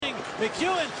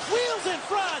McEwen wheels in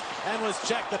front and was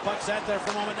checked. The puck sat there for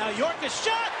a moment. Now York is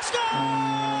shot. Score!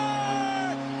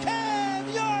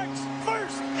 Kev York's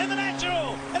first in the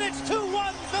National, and it's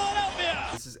 2-1 Philadelphia.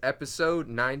 This is episode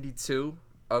 92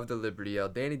 of the Liberty Yell.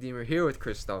 Danny Briere here with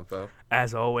Chris Stumpo.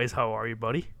 As always, how are you,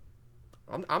 buddy?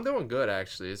 I'm doing good,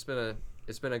 actually. It's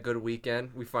been a good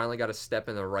weekend. We finally got a step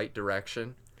in the right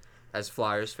direction as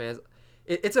Flyers fans.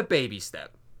 It's a baby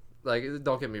step. Like,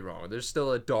 don't get me wrong. There's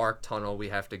still a dark tunnel we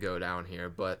have to go down here,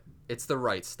 but it's the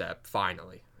right step,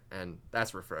 finally. And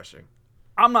that's refreshing.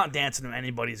 I'm not dancing on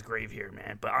anybody's grave here,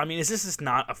 man. But, I mean, is this just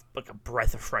not a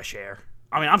breath of fresh air?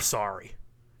 I mean, I'm sorry.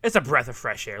 It's a breath of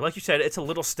fresh air. Like you said, it's a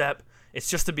little step. It's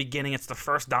just the beginning. It's the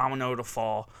first domino to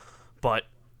fall. But,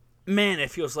 man, it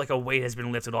feels like a weight has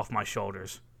been lifted off my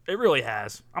shoulders. It really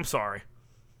has. I'm sorry.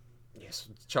 Yes,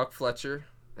 Chuck Fletcher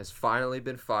has finally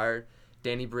been fired.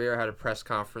 Danny Briere had a press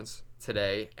conference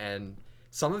today, and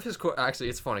some of his quotes, actually,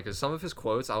 it's funny because some of his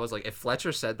quotes, I was like, if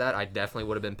Fletcher said that, I definitely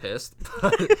would have been pissed.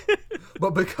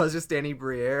 But because it's Danny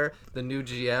Briere, the new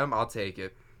GM, I'll take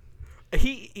it.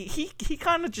 He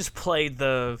kind of just played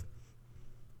the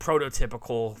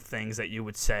prototypical things that you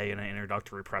would say in an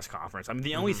introductory press conference. I mean,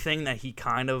 the only thing that he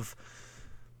kind of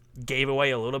gave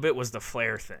away a little bit was the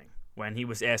Flair thing. When he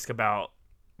was asked about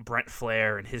Brent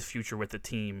Flair and his future with the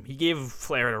team, he gave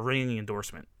Flair a ringing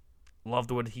endorsement.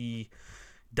 Loved what he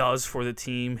does for the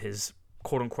team, his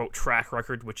quote-unquote track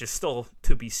record, which is still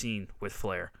to be seen with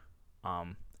Flair,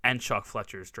 and Chuck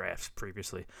Fletcher's drafts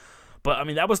previously. But, I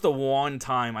mean, that was the one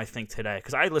time, I think, today,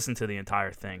 because I listened to the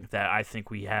entire thing, that I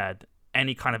think we had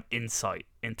any kind of insight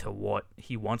into what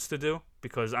he wants to do.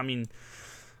 Because, I mean,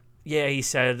 yeah, he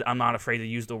said, I'm not afraid to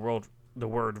use the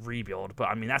word rebuild, but,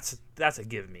 I mean, that's a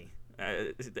give me.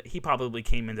 He probably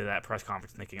came into that press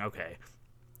conference thinking, okay,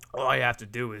 all I have to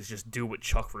do is just do what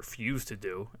Chuck refused to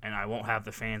do, and I won't have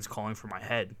the fans calling for my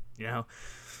head. You know,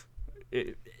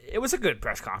 it was a good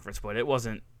press conference, but it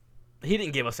wasn't. He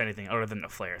didn't give us anything other than the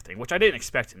Flair thing, which I didn't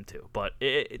expect him to. But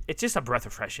it's just a breath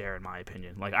of fresh air, in my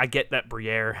opinion. Like, I get that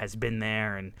Briere has been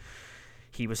there, and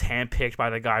he was handpicked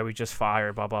by the guy we just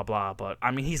fired, blah blah blah. But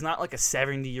I mean, he's not like a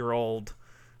 70-year-old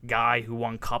guy who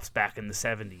won cups back in the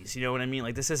 70s. You know what I mean?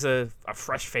 Like, this is a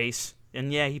fresh face.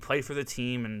 And, yeah, he played for the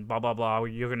team and blah, blah, blah.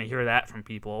 You're going to hear that from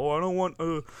people. Oh, I don't want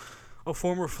a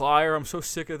former Flyer. I'm so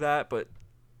sick of that. But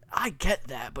I get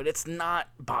that. But it's not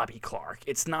Bobby Clark.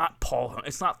 It's not Paul.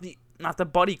 It's not the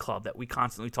buddy club that we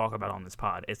constantly talk about on this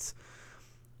pod. It's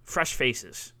fresh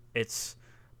faces. It's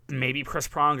maybe Chris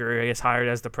Pronger gets hired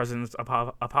as the president of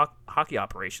hockey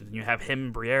operations. And you have him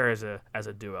and Briere as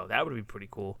a duo. That would be pretty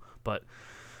cool. But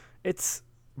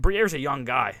Briere's a young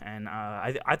guy, and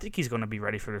I think he's going to be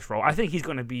ready for this role. I think he's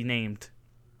going to be named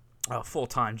a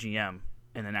full-time GM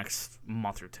in the next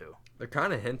month or two. They're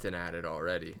kind of hinting at it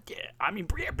already. Yeah, I mean,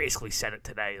 Briere basically said it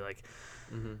today. Like,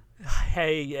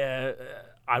 hey,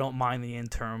 I don't mind the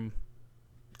interim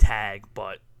tag,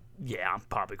 but yeah, I'm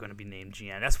probably going to be named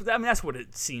GM. That's what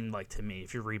it seemed like to me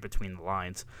if you read between the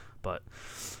lines. But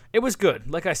it was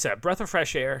good. Like I said, breath of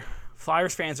fresh air.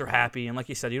 Flyers fans are happy, and like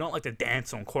you said, you don't like to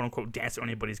dance on, quote-unquote, dance on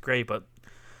anybody's grave, but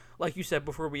like you said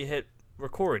before we hit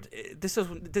record, this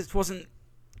wasn't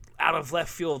out of left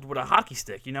field with a hockey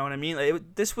stick, you know what I mean?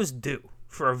 This was due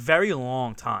for a very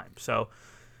long time, so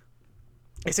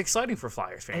it's exciting for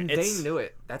Flyers fans. And they knew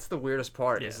it. That's the weirdest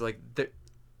part, is like,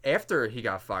 after he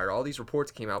got fired, all these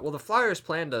reports came out. Well, the Flyers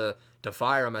planned to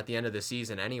fire him at the end of the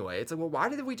season anyway. It's like, well, why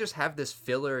did we just have this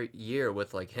filler year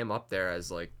with, like, him up there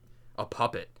as, like, a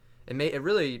puppet? It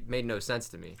really made no sense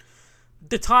to me.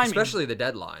 The timing, especially the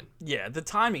deadline. Yeah, the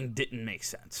timing didn't make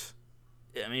sense.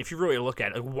 I mean, if you really look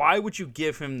at it, like, why would you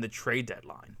give him the trade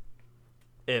deadline?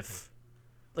 If,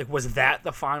 like, was that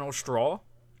the final straw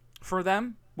for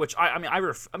them? Which I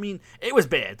mean, it was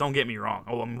bad. Don't get me wrong.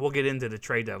 Oh, I mean, we'll get into the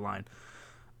trade deadline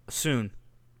soon,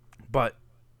 but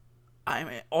I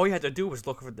mean, all you had to do was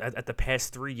look at the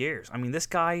past 3 years. I mean, this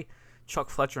guy, Chuck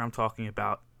Fletcher, I'm talking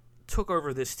about, took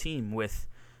over this team with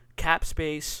cap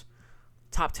space,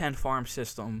 top 10 farm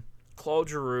system, Claude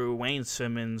Giroux, Wayne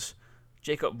Simmons,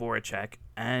 Jacob Voracek,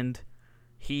 and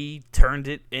he turned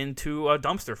it into a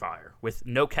dumpster fire with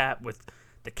no cap, with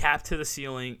the cap to the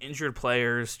ceiling, injured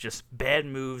players, just bad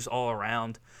moves all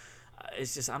around.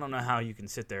 It's just, I don't know how you can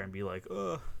sit there and be like,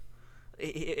 ugh.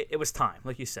 It was time.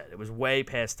 Like you said, it was way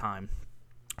past time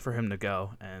for him to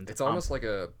go. And it's almost like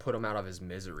a put him out of his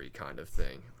misery kind of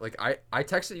thing. Like, I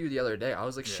texted you the other day. I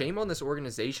was like, shame on this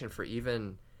organization for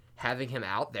even having him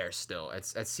out there still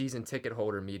at season ticket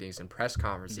holder meetings and press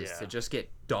conferences to just get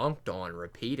dunked on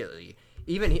repeatedly.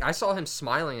 Even I saw him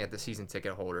smiling at the season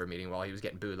ticket holder meeting while he was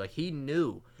getting booed. Like, he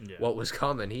knew what was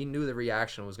coming. He knew the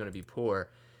reaction was going to be poor.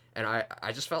 And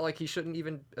I just felt like he shouldn't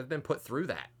even have been put through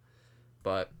that.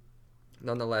 But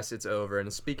nonetheless, it's over.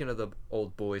 And speaking of the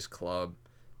old boys club,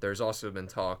 there's also been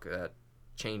talk that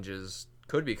changes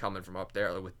could be coming from up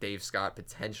there, like with Dave Scott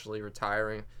potentially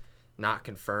retiring. Not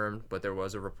confirmed, but there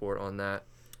was a report on that.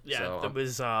 Yeah, so, there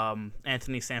was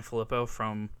Anthony Sanfilippo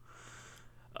from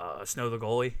Snow the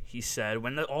Goalie. He said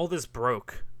when all this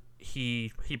broke,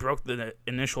 he broke the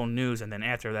initial news, and then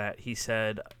after that, he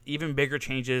said even bigger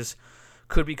changes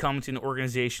could be coming to the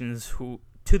organizations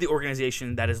to the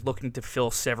organization that is looking to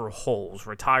fill several holes,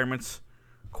 retirements, ?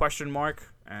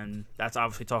 And that's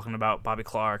obviously talking about Bobby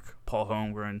Clark, Paul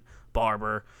Holmgren,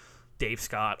 Barber, Dave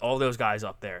Scott, all those guys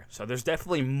up there. So there's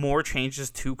definitely more changes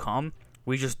to come.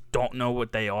 We just don't know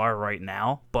what they are right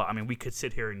now. But, I mean, we could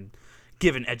sit here and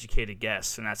give an educated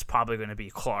guess, and that's probably going to be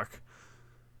Clark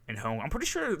and Holmgren. I'm pretty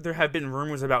sure there have been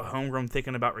rumors about Holmgren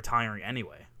thinking about retiring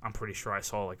anyway. I'm pretty sure I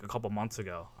saw, like, a couple months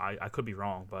ago. I could be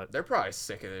wrong, but... They're probably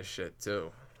sick of this shit,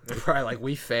 too. They're probably like,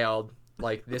 we failed.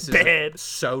 Like, this is Bad.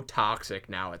 so toxic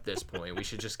now at this point. We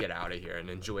should just get out of here and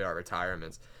enjoy our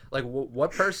retirements. Like,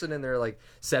 what person in their, like,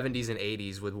 70s and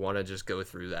 80s would want to just go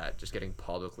through that, just getting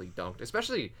publicly dunked?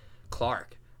 Especially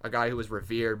Clark, a guy who was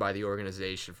revered by the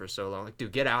organization for so long. Like,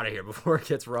 dude, get out of here before it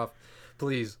gets rough.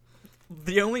 Please.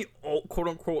 The only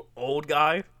quote-unquote old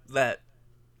guy that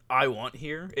I want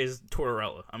here is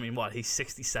Tortorella. I mean, what, he's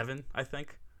 67, I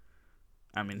think?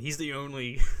 I mean, he's the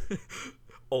only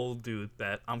old dude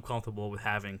that I'm comfortable with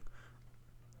having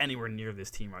anywhere near this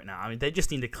team right now. I mean, they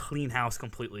just need to clean house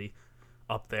completely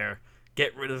up there.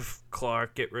 Get rid of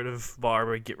Clark, get rid of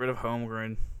Barber, get rid of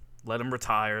Holmgren, let them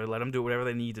retire, let them do whatever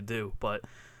they need to do. But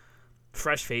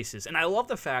fresh faces. And I love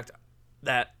the fact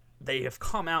that they have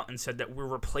come out and said that we're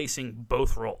replacing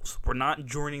both roles. We're not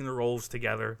joining the roles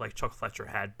together like Chuck Fletcher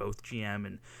had, both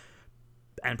GM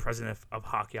and president of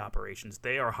hockey operations.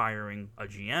 They are hiring a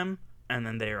GM, and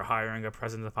then they are hiring a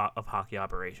president of hockey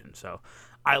operations. So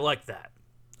I like that.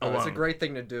 Oh, it's a great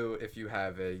thing to do if you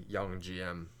have a young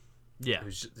GM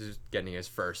who's getting his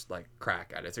first like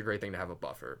crack at it. It's a great thing to have a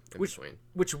buffer in between.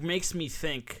 Which makes me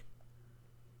think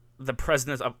the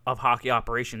president of hockey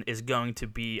operation is going to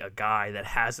be a guy that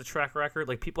has a track record.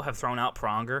 Like, people have thrown out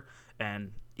Pronger,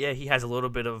 and yeah, he has a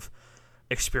little bit of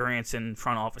experience in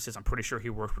front offices. I'm pretty sure he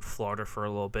worked with Florida for a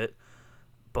little bit.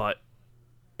 But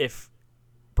if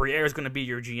Briere is going to be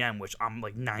your GM, which I'm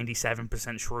like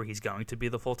 97% sure he's going to be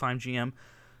the full-time GM,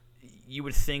 you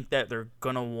would think that they're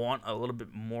going to want a little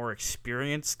bit more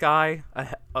experienced guy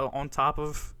on top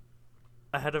of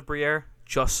ahead of Briere,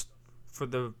 just for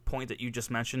the point that you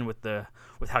just mentioned with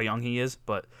how young he is.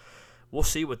 But we'll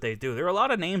see what they do. There are a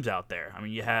lot of names out there. I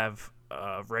mean, you have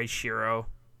Ray Shiro.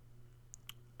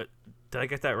 Did I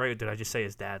get that right, or did I just say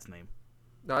his dad's name?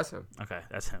 No, that's him. Okay,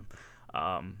 that's him.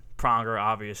 Pronger,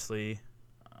 obviously.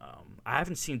 I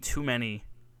haven't seen too many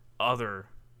other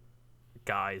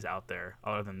guys out there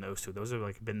other than those two. Those have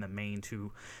like been the main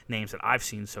two names that I've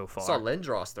seen so far. I saw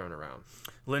Lindros thrown around.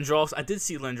 Lindros, I did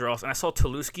see Lindros, and I saw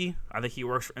Tulusky. I think he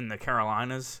works in the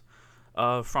Carolinas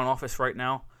front office right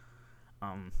now.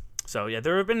 So yeah,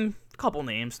 there have been a couple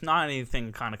names, not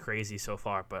anything kind of crazy so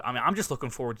far, but I mean, I'm just looking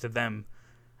forward to them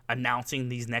announcing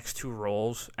these next two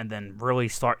roles and then really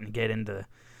starting to get into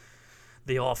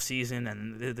the offseason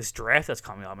and this draft that's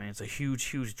coming up. I mean, it's a huge,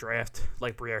 huge draft,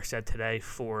 like Briere said today,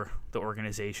 for the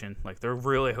organization. Like, they're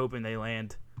really hoping they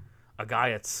land a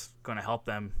guy that's going to help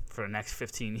them for the next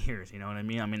 15 years. You know what I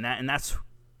mean? I mean, that's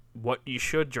what you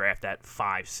should draft at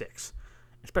 5, 6,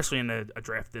 especially in a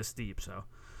draft this deep. So,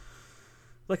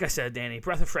 like I said, Danny,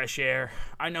 breath of fresh air.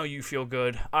 I know you feel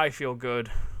good. I feel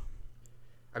good.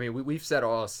 I mean, we've said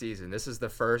all season, this is the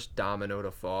first domino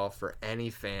to fall for any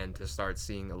fan to start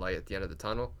seeing the light at the end of the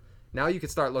tunnel. Now you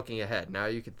could start looking ahead. Now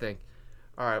you could think,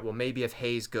 all right, well, maybe if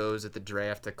Hayes goes at the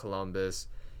draft to Columbus,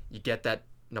 you get that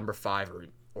number 5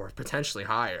 or potentially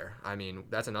higher. I mean,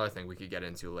 that's another thing we could get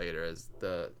into later, is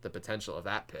the potential of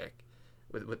that pick,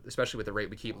 especially with the rate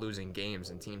we keep losing games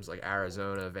and teams like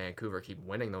Arizona, Vancouver keep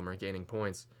winning them or gaining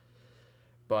points.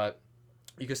 But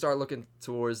you can start looking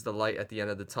towards the light at the end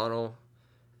of the tunnel,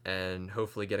 and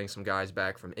hopefully getting some guys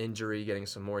back from injury, getting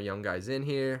some more young guys in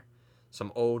here,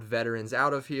 some old veterans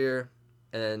out of here,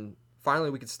 and then finally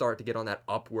we could start to get on that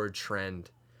upward trend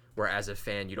where as a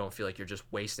fan you don't feel like you're just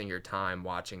wasting your time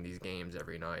watching these games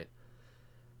every night.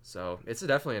 So it's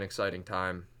definitely an exciting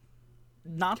time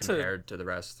compared to the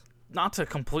rest. Not to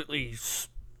completely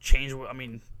change,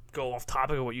 go off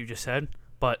topic of what you just said,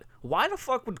 but why the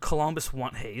fuck would Columbus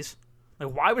want Hayes?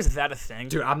 Like, why was that a thing?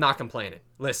 Dude, I'm not complaining.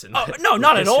 Listen. Oh, no,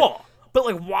 not at all. But,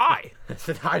 like, why?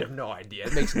 I have no idea.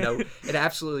 It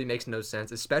absolutely makes no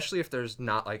sense, especially if there's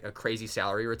not, like, a crazy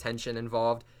salary retention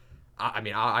involved.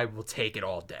 I will take it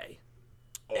all day.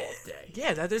 All day.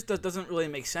 Yeah, that doesn't really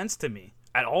make sense to me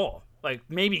at all. Like,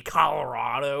 maybe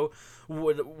Colorado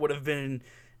would have been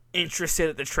interested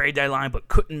at the trade deadline but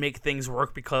couldn't make things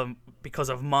work because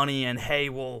of money, and hey,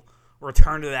 we'll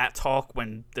return to that talk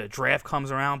when the draft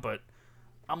comes around. But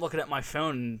I'm looking at my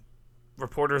phone and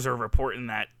reporters are reporting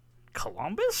that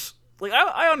Columbus? Like,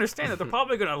 I understand that they're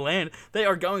probably going to land. They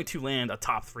are going to land a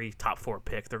top 3, top 4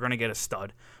 pick. They're going to get a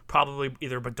stud. Probably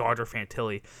either Bedard or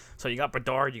Fantilli. So you got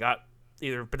Bedard, you got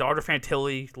either Bedard or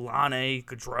Fantilli, Laine,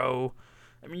 Gaudreau.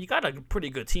 I mean, you got a pretty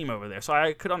good team over there. So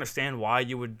I could understand why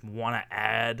you would want to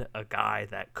add a guy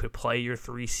that could play your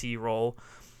 3C role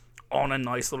on a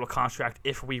nice little contract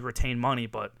if we retain money.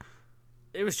 But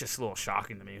it was just a little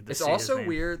shocking to me. It's also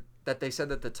weird that they said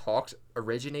that the talks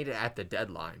originated at the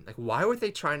deadline. Like, why were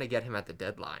they trying to get him at the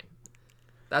deadline?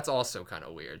 That's also kind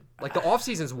of weird. Like, the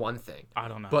offseason's one thing. I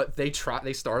don't know. But they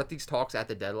started these talks at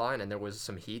the deadline, and there was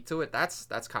some heat to it. That's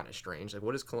kind of strange. Like,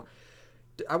 what is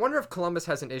I wonder if Columbus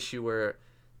has an issue where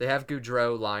they have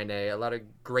Gaudreau, Laine, a lot of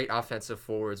great offensive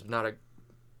forwards.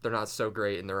 They're not so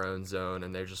great in their own zone,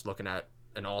 and they're just looking at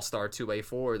an all-star two-way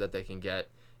forward that they can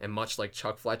get. And much like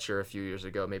Chuck Fletcher a few years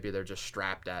ago, maybe they're just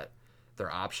strapped at their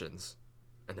options,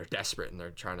 and they're desperate, and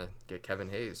they're trying to get Kevin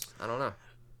Hayes. I don't know.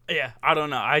 Yeah, I don't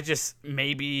know. I just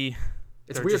maybe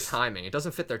it's weird timing. It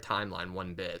doesn't fit their timeline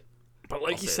one bit. But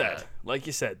like you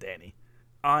said, Danny,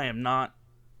 I am not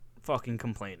fucking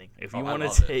complaining. If you want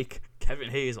to take Kevin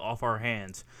Hayes off our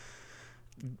hands,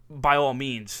 by all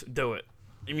means, do it.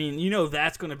 I mean,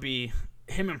 that's going to be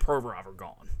him and Provorov are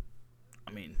gone.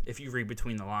 I mean, if you read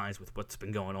between the lines with what's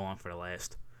been going on for the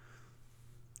last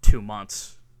 2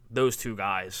 months, those two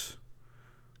guys,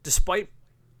 despite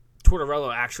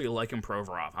Tortorella actually liking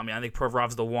Provorov. I mean, I think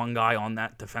Provorov's the one guy on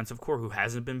that defensive core who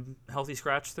hasn't been healthy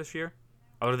scratched this year,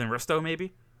 other than Risto,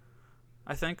 maybe,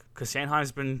 I think. Because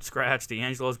Sanheim's been scratched,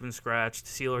 D'Angelo's been scratched,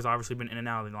 Sealer's obviously been in and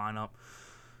out of the lineup,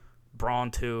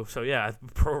 Braun too. So, yeah,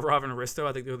 Provorov and Risto,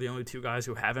 I think they're the only two guys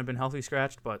who haven't been healthy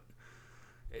scratched. But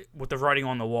with the writing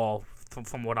on the wall,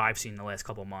 from what I've seen the last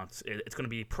couple of months, it's going to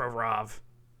be Provorov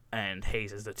and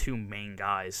Hayes as the two main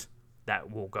guys that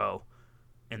will go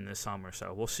in this summer.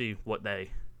 So we'll see what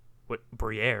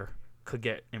Briere could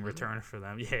get in return for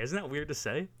them. Yeah, isn't that weird to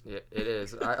say? Yeah, it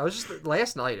is. I was just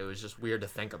last night. It was just weird to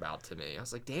think about to me. I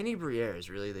was like, Danny Briere is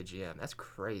really the GM. That's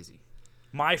crazy.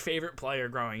 My favorite player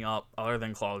growing up, other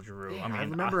than Claude Giroux. Yeah, I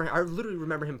literally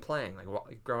remember him playing. Like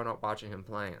growing up watching him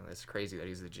playing. It's crazy that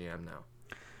he's the GM now.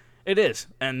 It is,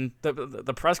 and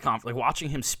the press conference, like watching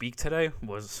him speak today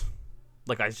was,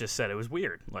 like I just said, it was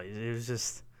weird. Like it was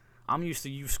just, I'm used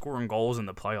to you scoring goals in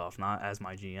the playoff, not as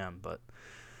my GM, but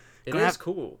it is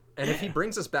cool. And if he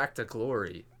brings us back to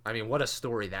glory, I mean, what a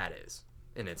story that is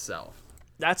in itself.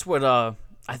 That's what I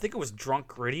think it was Drunk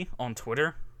Gritty on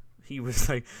Twitter. He was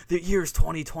like, the year's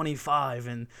 2025,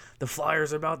 and the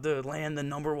Flyers are about to land the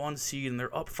number 1 seed, and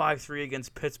they're up 5-3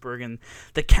 against Pittsburgh, and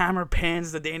the camera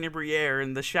pans to Danny Briere,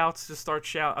 and the fans just start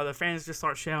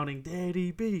shouting,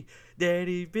 Daddy B,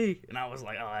 Daddy B. And I was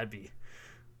like, oh, that'd be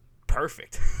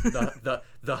perfect.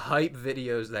 the hype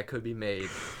videos that could be made,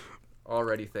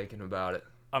 already thinking about it.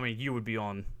 I mean, you would be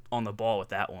on the ball with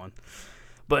that one.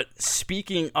 But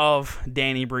speaking of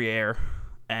Danny Briere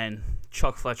and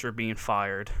Chuck Fletcher being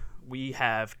fired, we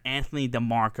have Anthony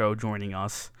DeMarco joining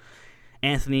us.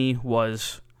 Anthony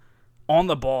was on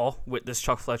the ball with this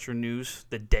Chuck Fletcher news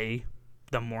the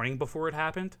morning before it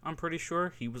happened, I'm pretty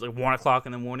sure. He was like 1 o'clock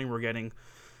in the morning. We're getting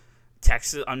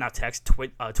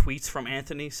tweets from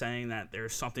Anthony saying that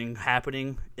there's something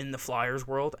happening in the Flyers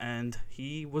world, and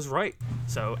he was right.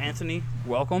 So, Anthony,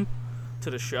 welcome to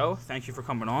the show. Thank you for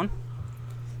coming on.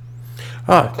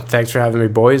 Thanks for having me,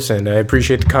 boys, and I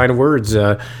appreciate the kind words.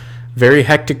 Very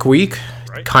hectic week.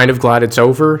 Right. Kind of glad it's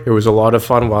over. It was a lot of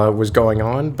fun while it was going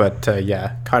on, but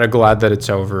yeah, kind of glad that it's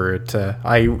over.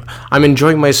 I'm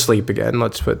enjoying my sleep again.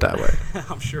 Let's put it that way.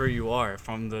 I'm sure you are.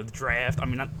 From the draft, I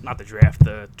mean, not the draft,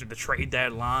 the trade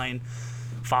deadline,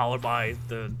 followed by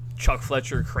the Chuck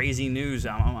Fletcher crazy news.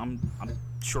 I'm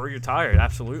sure you're tired.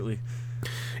 Absolutely.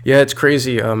 Yeah, it's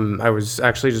crazy. I was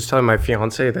actually just telling my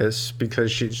fiance this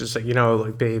because she's just like,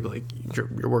 babe, like you're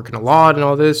working a lot and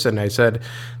all this. And I said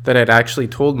that I'd actually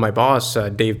told my boss,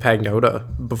 Dave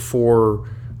Pagnotta, before,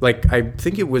 like, I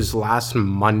think it was last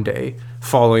Monday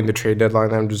following the trade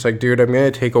deadline. I'm just like, dude, I'm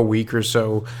going to take a week or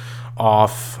so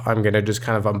off. I'm going to just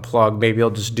kind of unplug. Maybe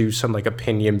I'll just do some like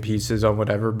opinion pieces on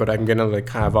whatever, but I'm going to like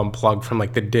kind of unplug from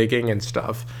like the digging and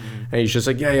stuff. Mm-hmm. And he's just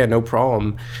like, yeah, no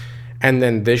problem. And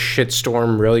then this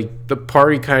shitstorm really, the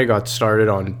party kind of got started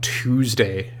on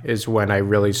Tuesday is when I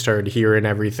really started hearing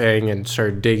everything and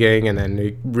started digging. And then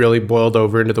it really boiled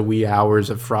over into the wee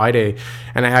hours of Friday.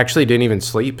 And I actually didn't even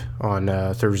sleep on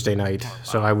Thursday night.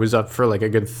 So I was up for like a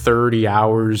good 30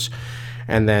 hours.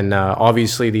 And then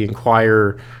obviously the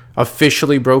Inquirer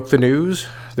officially broke the news.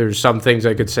 There's some things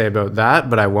I could say about that,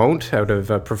 but I won't out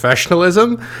of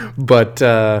professionalism. But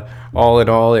all in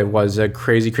all, it was a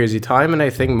crazy, crazy time. And I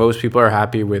think most people are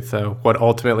happy with what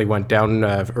ultimately went down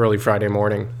early Friday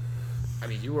morning. I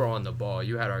mean, you were on the ball.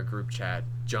 You had our group chat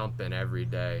jumping every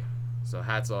day. So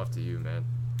hats off to you, man.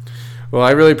 Well,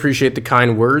 I really appreciate the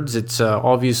kind words. It's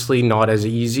obviously not as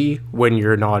easy when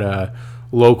you're not a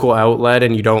local outlet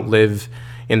and you don't live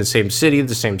in the same city,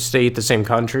 the same state, the same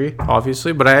country,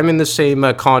 obviously. But I am in the same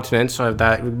continent, so I have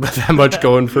that much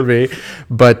going for me.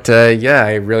 But yeah,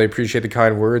 I really appreciate the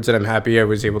kind words, and I'm happy I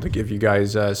was able to give you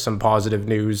guys some positive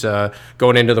news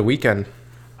going into the weekend.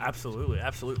 Absolutely,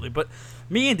 absolutely. But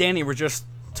me and Danny were just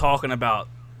talking about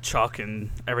Chuck and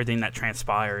everything that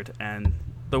transpired, and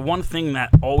the one thing that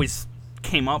always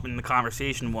came up in the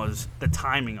conversation was the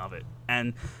timing of it.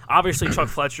 And obviously Chuck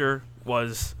Fletcher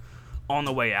was on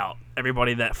the way out.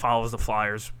 Everybody that follows the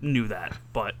Flyers knew that.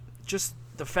 But just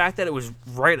the fact that it was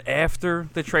right after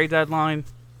the trade deadline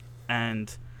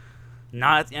and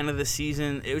not at the end of the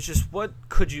season, it was just what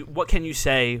can you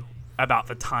say about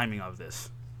the timing of this?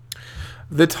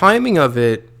 The timing of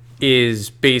it is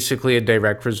basically a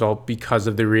direct result because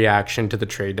of the reaction to the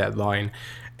trade deadline.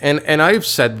 And I've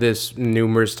said this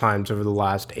numerous times over the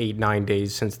last 8-9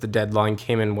 days since the deadline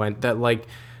came and went that like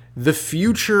the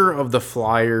future of the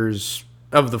Flyers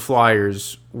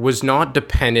was not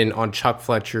dependent on Chuck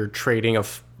Fletcher trading a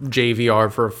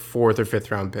JVR for a 4th or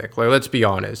 5th round pick. Like, let's be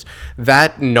honest.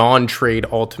 That non-trade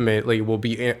ultimately will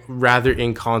be rather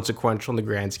inconsequential in the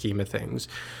grand scheme of things.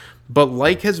 But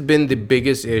like has been the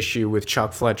biggest issue with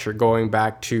Chuck Fletcher going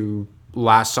back to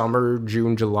last summer,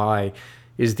 June, July,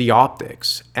 is the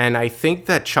optics. And I think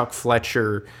that Chuck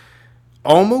Fletcher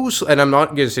almost, and I'm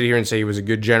not going to sit here and say he was a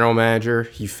good general manager.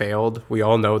 He failed. We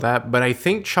all know that. But I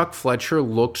think Chuck Fletcher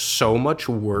looked so much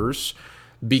worse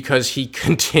because he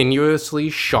continuously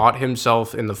shot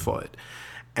himself in the foot.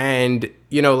 And,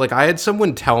 you know, like I had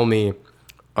someone tell me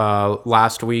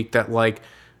last week that like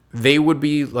they would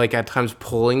be like at times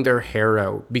pulling their hair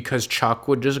out because Chuck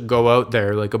would just go out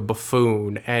there like a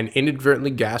buffoon and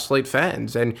inadvertently gaslight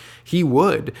fans, and he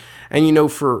would. And you know,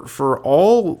 for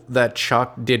all that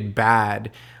Chuck did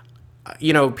bad,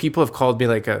 you know, people have called me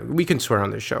like we can swear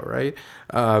on this show, right?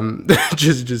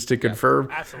 Just to confirm.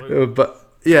 Yeah, absolutely. But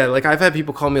yeah, like I've had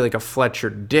people call me like a Fletcher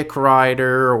dick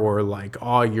rider, or like,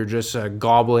 oh, you're just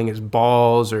gobbling his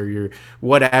balls, or you're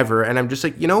whatever. And I'm just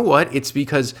like, you know what? It's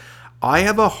because I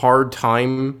have a hard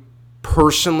time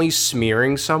personally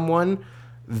smearing someone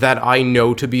that I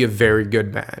know to be a very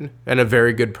good man and a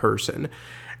very good person.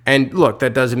 And look,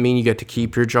 that doesn't mean you get to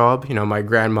keep your job. You know, my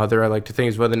grandmother, I like to think,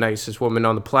 is one of the nicest women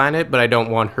on the planet, but I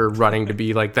don't want her running to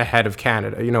be like the head of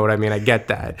Canada. You know what I mean? I get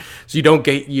that. So you don't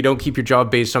keep your job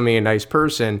based on being a nice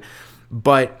person.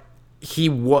 But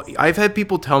I've had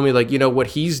people tell me, like, you know, what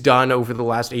he's done over the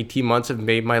last 18 months have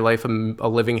made my life a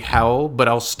living hell, but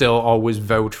I'll still always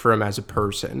vouch for him as a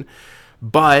person.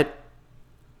 But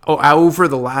over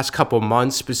the last couple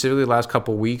months, specifically the last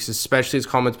couple weeks, especially his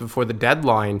comments before the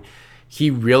deadline,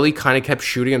 he really kind of kept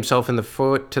shooting himself in the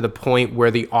foot to the point where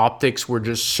the optics were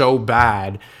just so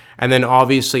bad. And then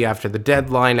obviously after the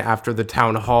deadline, after the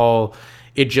town hall,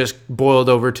 it just boiled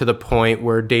over to the point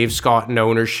where Dave Scott and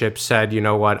ownership said, you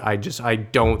know what, I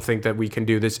don't think that we can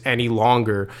do this any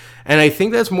longer. And I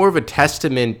think that's more of a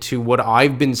testament to what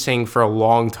I've been saying for a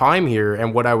long time here,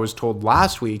 and what I was told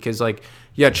last week is like,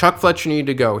 yeah, Chuck Fletcher needed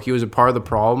to go. He was a part of the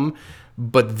problem,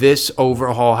 but this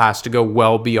overhaul has to go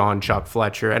well beyond Chuck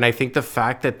Fletcher. And I think the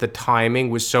fact that the timing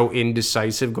was so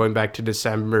indecisive going back to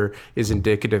December is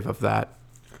indicative of that.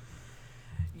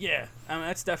 Yeah, I mean,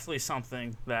 that's definitely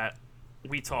something that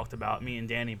we talked about, me and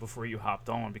Danny, before you hopped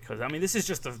on, because, I mean, this is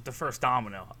just the first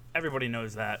domino. Everybody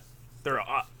knows that. There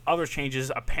are other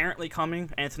changes apparently coming.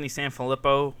 Anthony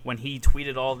Sanfilippo, when he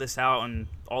tweeted all this out and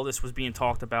all this was being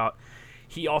talked about,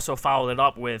 he also followed it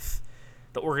up with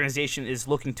the organization is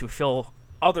looking to fill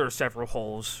other several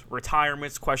holes,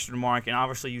 retirements, question mark, and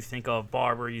obviously you think of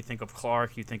Barber, you think of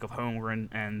Clark, you think of Holmgren,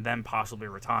 and them possibly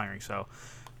retiring. So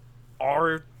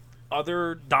are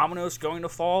other dominoes going to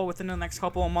fall within the next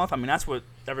couple of months? I mean, that's what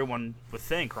everyone would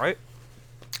think, right?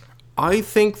 I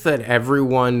think that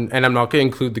everyone, and I'm not going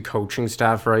to include the coaching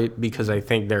staff, right? Because I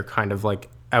think they're kind of like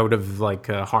out of like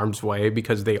harm's way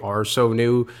because they are so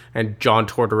new, and John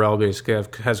Tortorella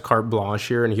basically has carte blanche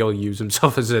here, and he'll use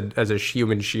himself as a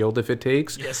human shield if it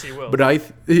takes. Yes, he will. But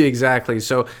exactly.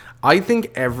 So I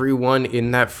think everyone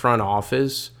in that front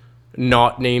office,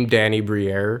 not named Danny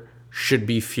Briere, should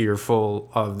be fearful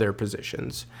of their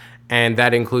positions, and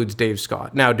that includes Dave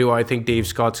Scott. Now, do I think Dave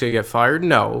Scott's gonna get fired?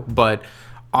 No, but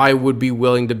I would be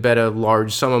willing to bet a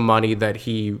large sum of money that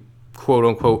he, quote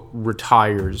unquote,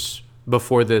 retires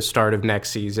before the start of next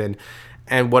season.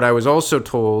 And what I was also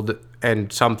told,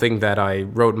 and something that I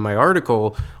wrote in my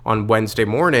article on Wednesday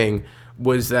morning,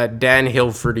 was that Dan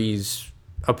Hilferty's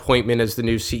appointment as the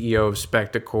new CEO of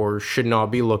Spectacor should not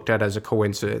be looked at as a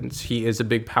coincidence. He is a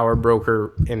big power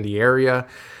broker in the area,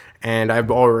 and I've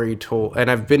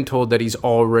been told that he's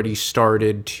already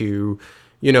started to,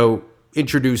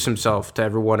 introduce himself to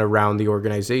everyone around the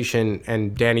organization.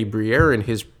 And Danny Briere in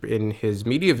his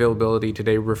media availability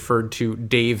today referred to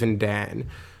Dave and Dan.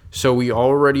 So we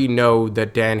already know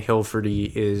that Dan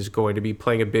Hilferty is going to be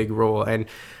playing a big role. And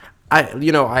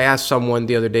I asked someone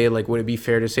the other day, like, would it be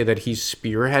fair to say that he's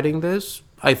spearheading this?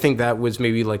 I think that was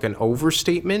maybe like an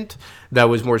overstatement. That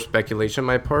was more speculation on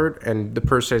my part. And the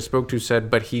person I spoke to said,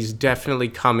 but he's definitely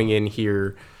coming in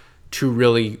here to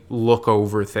really look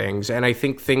over things. And I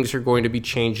think things are going to be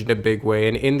changed in a big way.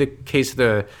 And in the case of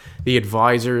the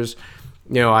advisors,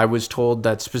 I was told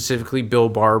that specifically Bill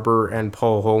Barber and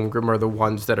Paul Holmgren are the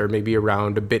ones that are maybe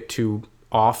around a bit too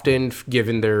often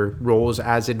given their roles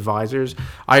as advisors.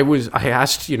 I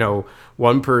asked,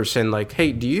 one person, like,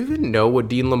 hey, do you even know what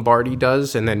Dean Lombardi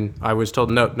does? And then I was told,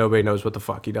 no, nobody knows what the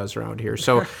fuck he does around here.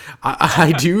 So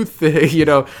I do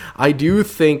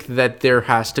think that there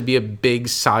has to be a big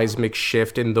seismic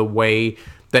shift in the way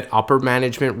that upper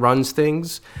management runs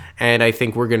things. And I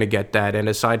think we're going to get that. And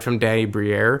aside from Danny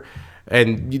Briere,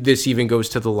 and this even goes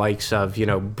to the likes of,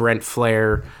 Brent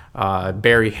Flair,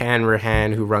 Barry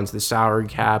Hanrahan, who runs the salary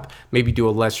cap, maybe to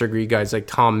a lesser degree, guys like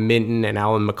Tom Minton and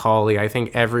Alan McCauley. I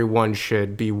think everyone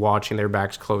should be watching their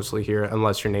backs closely here,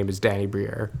 unless your name is Danny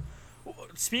Briere.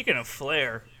 Speaking of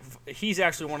Flair, he's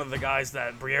actually one of the guys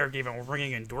that Briere gave a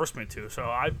ringing endorsement to. So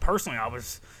I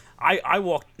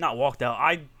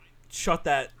shut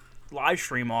that live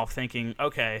stream off thinking,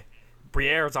 okay,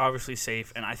 Briere is obviously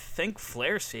safe, and I think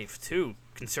Flair's safe too,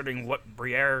 considering what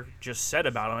Briere just said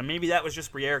about him. And maybe that was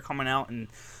just Briere coming out and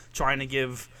trying to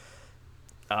give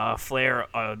Flair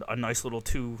a nice little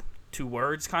two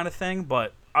words kind of thing.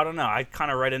 But I don't know. I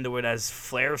kind of read into it as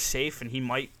Flair's safe, and he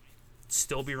might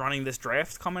still be running this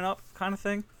draft coming up kind of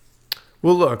thing.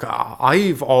 Well, look,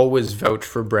 I've always vouched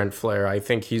for Brent Flair. I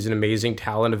think he's an amazing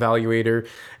talent evaluator.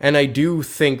 And I do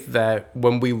think that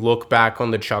when we look back on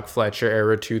the Chuck Fletcher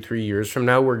era 2-3 years from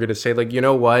now, we're going to say, like, you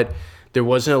know what? There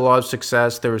wasn't a lot of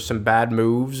success. There were some bad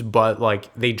moves, but,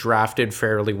 like, they drafted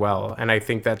fairly well. And I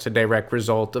think that's a direct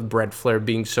result of Brent Flair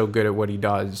being so good at what he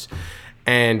does.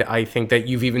 And I think that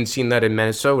you've even seen that in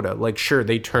Minnesota. Like, sure,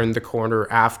 they turned the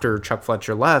corner after Chuck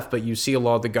Fletcher left, but you see a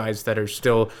lot of the guys that are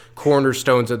still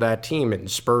cornerstones of that team,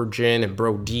 and Spurgeon and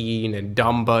Brodeen and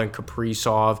Dumba and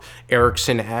Kaprizov,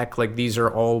 Eriksson Ek, like, these are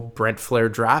all Brent Flair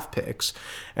draft picks.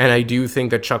 And I do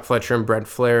think that Chuck Fletcher and Brent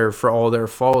Flair, for all their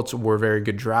faults, were very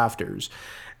good drafters.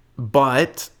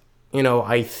 But,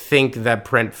 I think that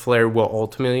Brent Flair will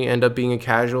ultimately end up being a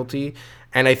casualty.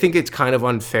 And I think it's kind of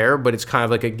unfair, but it's kind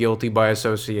of like a guilty by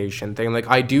association thing. Like,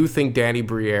 I do think Danny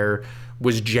Briere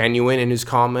was genuine in his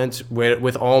comments.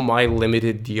 With all my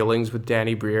limited dealings with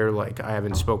Danny Briere, like, I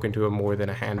haven't spoken to him more than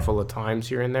a handful of times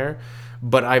here and there.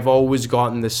 But I've always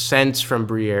gotten the sense from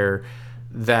Briere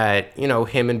that,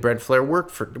 him and Brent Flair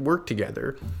work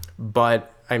together. But,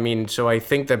 so I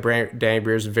think that Danny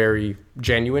Briere is very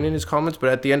genuine in his comments. But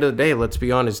at the end of the day, let's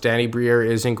be honest, Danny Briere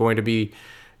isn't going to be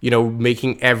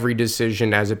making every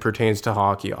decision as it pertains to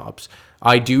hockey ops.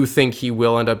 I do think he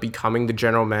will end up becoming the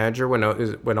general manager when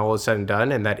all is said and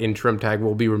done, and that interim tag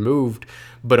will be removed.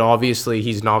 But obviously,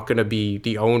 he's not going to be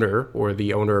the owner or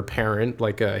the owner apparent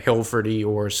like a Hilferty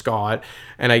or a Scott,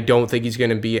 and I don't think he's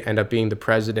going to end up being the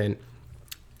president.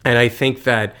 And I think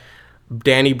that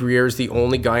Danny Briere is the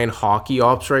only guy in hockey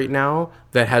ops right now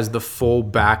that has the full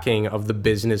backing of the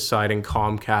business side in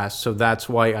Comcast. So that's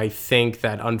why I think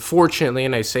that, unfortunately,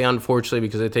 and I say unfortunately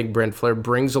because I think Brent Flair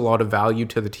brings a lot of value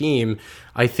to the team,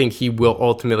 I think he will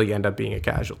ultimately end up being a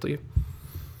casualty.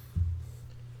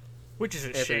 Which is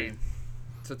a shame.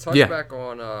 To touch back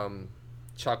on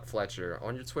Chuck Fletcher,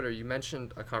 on your Twitter, you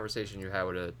mentioned a conversation you had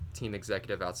with a team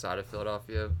executive outside of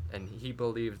Philadelphia, and he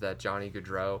believed that Johnny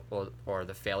Gaudreau, or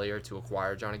the failure to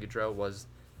acquire Johnny Gaudreau, was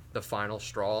the final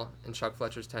straw in Chuck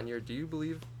Fletcher's tenure. Do you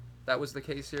believe that was the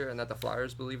case here, and that the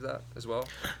Flyers believe that as well?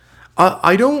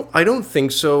 I don't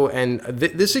think so. And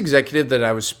this executive that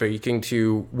I was speaking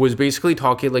to was basically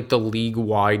talking like the league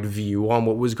wide view on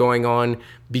what was going on,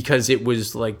 because it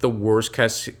was like the worst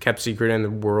kept secret in the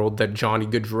world that Johnny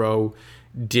Gaudreau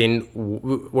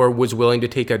or was willing to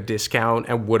take a discount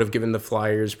and would have given the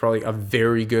Flyers probably a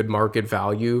very good market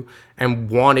value and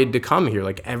wanted to come here.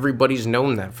 Like, everybody's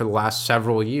known that for the last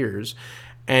several years.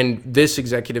 And this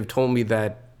executive told me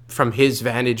that from his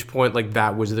vantage point, like,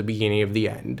 that was the beginning of the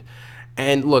end.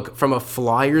 And look, from a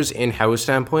Flyers in-house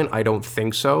standpoint, I don't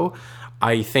think so.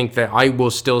 I think that I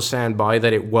will still stand by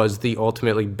that it was the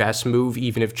ultimately best move,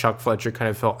 even if Chuck Fletcher kind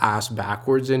of fell ass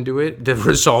backwards into it. The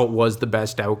result was the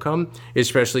best outcome,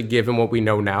 especially given what we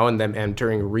know now and them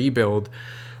entering a rebuild.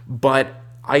 But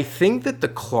I think that the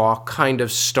clock kind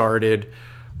of started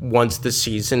once the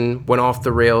season went off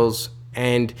the rails.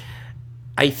 And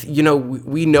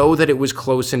we know that it was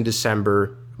close in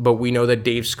December, but we know that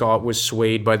Dave Scott was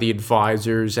swayed by the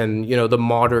advisors and, the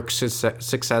moderate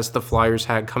success the Flyers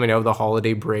had coming out of the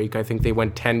holiday break. I think they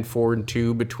went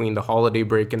 10-4-2 between the holiday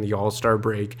break and the All-Star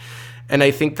break. And I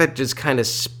think that just kind of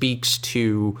speaks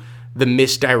to the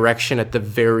misdirection at the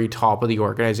very top of the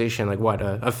organization. Like, what,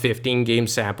 a 15-game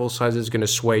sample size is going to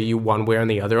sway you one way or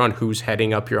the other on who's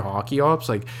heading up your hockey ops?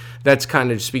 Like, that's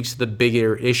kind of speaks to the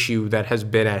bigger issue that has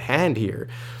been at hand here.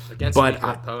 Against weaker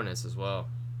opponents as well.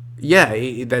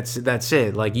 Yeah, that's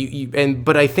it. Like,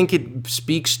 but I think it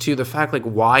speaks to the fact, like,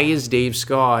 why is Dave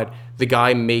Scott the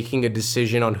guy making a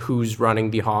decision on who's running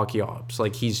the hockey ops?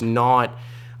 Like, he's not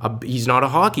a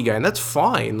hockey guy, and that's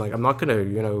fine. Like, I'm not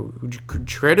gonna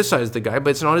criticize the guy,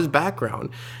 but it's not his background,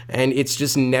 and it's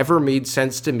just never made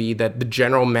sense to me that the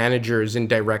general manager is in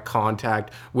direct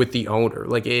contact with the owner.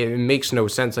 Like, it makes no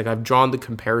sense. Like, I've drawn the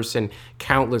comparison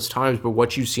countless times, but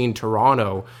what you see in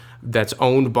Toronto, that's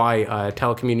owned by a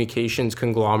telecommunications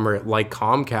conglomerate like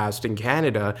Comcast in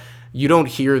Canada, you don't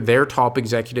hear their top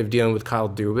executive dealing with Kyle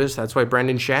Dubas. That's why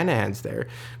Brendan Shanahan's there.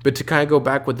 But to kind of go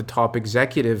back with the top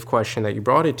executive question that you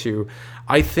brought it to,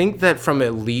 I think that from a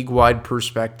league-wide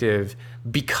perspective,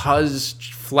 because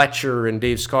Fletcher and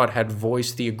Dave Scott had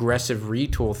voiced the aggressive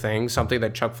retool thing, something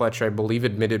that Chuck Fletcher, I believe,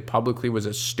 admitted publicly was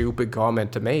a stupid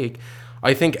comment to make,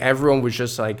 I think everyone was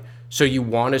just like, so you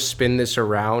want to spin this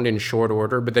around in short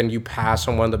order, but then you pass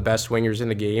on one of the best wingers in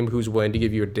the game who's willing to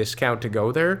give you a discount to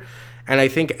go there? And I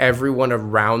think everyone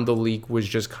around the league was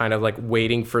just kind of like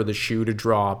waiting for the shoe to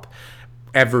drop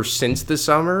ever since the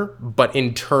summer. But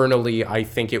internally, I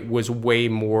think it was way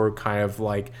more kind of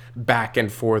like back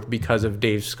and forth because of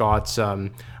Dave Scott's,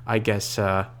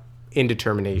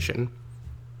 indetermination.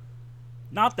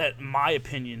 Not that my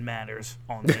opinion matters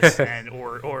on this, and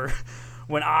or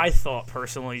when I thought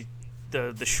personally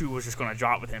the shoe was just going to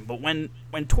drop with him. But when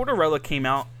Tortorella came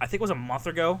out, I think it was a month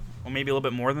ago, or maybe a little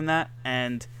bit more than that,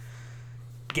 and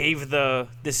gave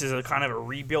this is a kind of a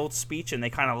rebuild speech, and they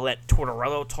kind of let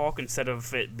Tortorella talk instead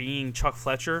of it being Chuck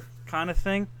Fletcher kind of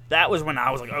thing. That was when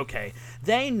I was like, okay,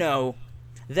 they know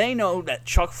that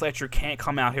Chuck Fletcher can't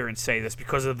come out here and say this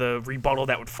because of the rebuttal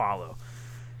that would follow.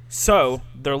 So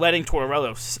they're letting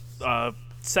Tortorella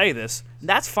say this.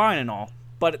 That's fine and all,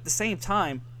 but at the same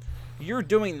time, you're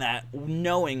doing that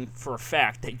knowing for a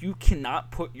fact that you cannot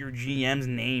put your GM's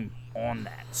name on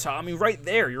that. So, I mean, right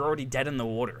there, you're already dead in the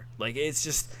water. Like, it's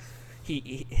just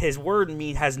his word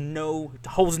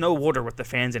holds no water with the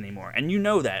fans anymore, and you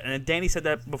know that. And Danny said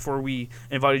that before we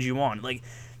invited you on. Like,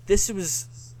 this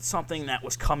was something that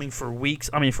was coming for weeks.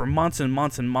 I mean, for months and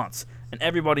months and months, and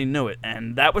everybody knew it.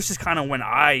 And that was just kind of when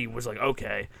I was like,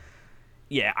 okay,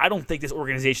 yeah, I don't think this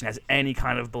organization has any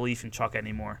kind of belief in Chuck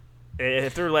anymore.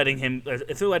 If they're letting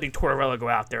Tortorella go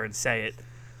out there and say it,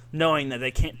 knowing that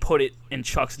they can't put it in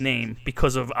Chuck's name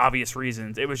because of obvious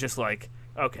reasons, it was just like,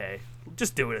 okay,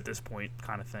 just do it at this point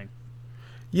kind of thing.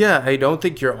 Yeah, I don't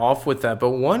think you're off with that.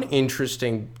 But one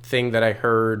interesting thing that I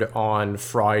heard on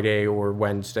Friday or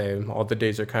Wednesday, all the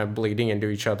days are kind of bleeding into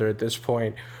each other at this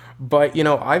point. But,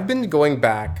 I've been going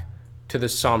back to the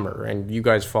summer, and you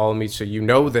guys follow me, so you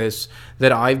know this,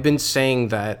 that I've been saying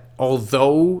that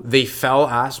although they fell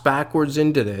ass backwards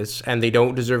into this and they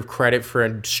don't deserve credit for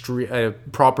a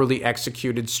properly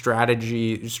executed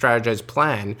strategized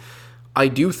plan, I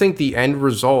do think the end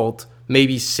result,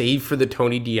 maybe save for the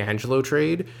Tony DeAngelo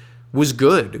trade, was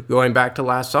good going back to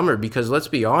last summer. Because let's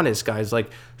be honest, guys, like,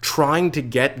 trying to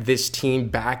get this team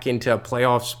back into a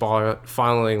playoff spot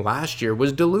following last year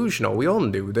was delusional. We all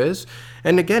knew this.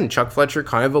 And again, Chuck Fletcher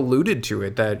kind of alluded to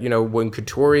it, that, when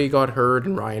Couturier got hurt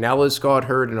and Ryan Ellis got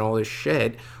hurt and all this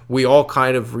shit, we all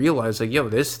kind of realized, like,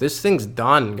 this thing's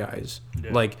done, guys.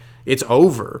 Yeah. Like, it's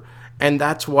over. And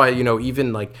that's why,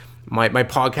 even like my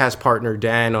podcast partner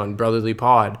Dan on Brotherly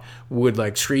Pod would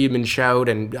like scream and shout,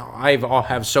 and I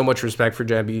have so much respect for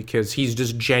Dan because he's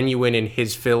just genuine in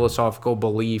his philosophical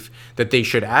belief that they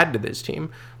should add to this team.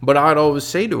 But I'd always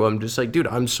say to him, just like, dude,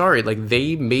 I'm sorry, like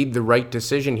they made the right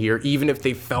decision here, even if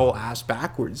they fell ass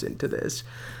backwards into this.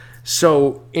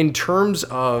 So in terms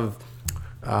of,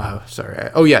 the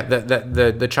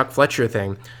Chuck Fletcher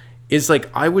thing. Is like,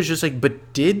 I was just like,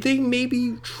 but did they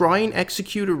maybe try and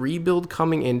execute a rebuild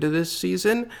coming into this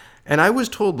season? And I was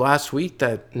told last week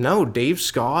that no, Dave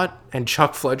Scott and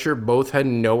Chuck Fletcher both had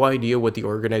no idea what the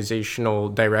organizational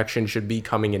direction should be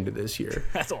coming into this year.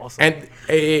 That's awesome. And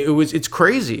it's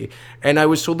crazy. And I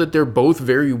was told that they're both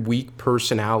very weak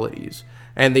personalities.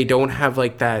 And they don't have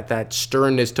like that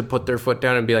sternness to put their foot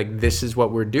down and be like, this is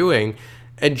what we're doing.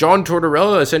 And John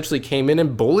Tortorella essentially came in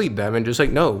and bullied them and just like,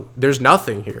 no, there's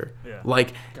nothing here. Yeah.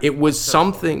 Like, it was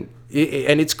something,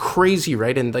 and it's crazy,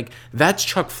 right? And like, that's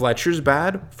Chuck Fletcher's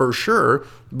bad for sure,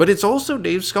 but it's also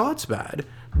Dave Scott's bad.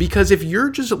 Because if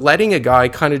you're just letting a guy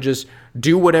kind of just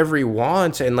do whatever he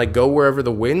wants and like go wherever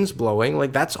the wind's blowing,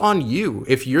 like that's on you.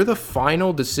 If you're the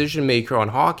final decision maker on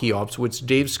hockey ops, which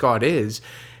Dave Scott is,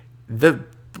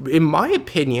 in my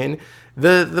opinion,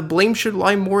 the blame should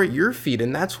lie more at your feet.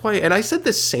 And that's why, and I said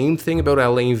the same thing about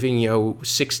Alain Vigneault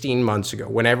 16 months ago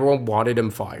when everyone wanted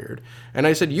him fired. And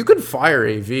I said, you could fire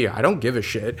AV. I don't give a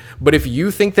shit. But if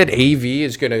you think that AV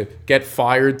is going to get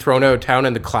fired, thrown out of town,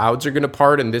 and the clouds are going to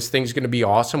part, and this thing's going to be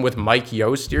awesome with Mike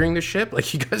Yeo steering the ship,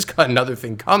 like, you guys got another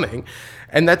thing coming.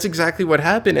 And that's exactly what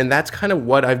happened. And that's kind of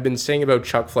what I've been saying about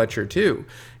Chuck Fletcher too,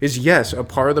 is yes, a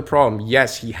part of the problem.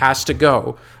 Yes, he has to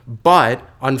go. But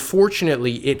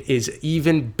unfortunately, it is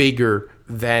even bigger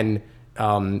than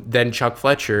Chuck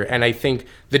Fletcher. And I think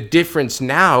the difference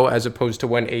now, as opposed to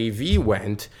when AV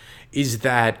went, is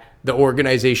that the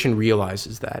organization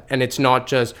realizes that. And it's not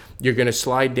just you're going to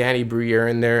slide Danny Briere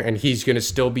in there and he's going to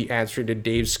still be answering to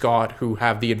Dave Scott, who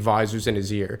have the advisors in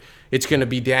his ear. It's going to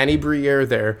be Danny Briere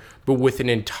there, but with an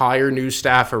entire new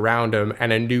staff around him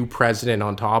and a new president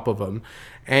on top of him.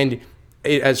 And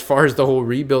as far as the whole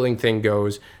rebuilding thing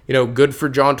goes, good for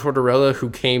John Tortorella, who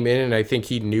came in, and I think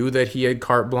he knew that he had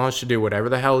carte blanche to do whatever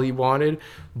the hell he wanted.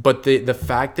 But the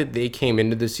fact that they came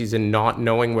into the season not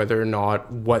knowing whether or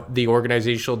not what the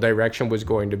organizational direction was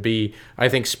going to be, I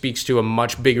think speaks to a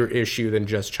much bigger issue than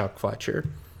just Chuck Fletcher.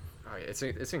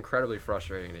 It's incredibly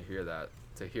frustrating to hear that,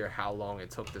 to hear how long it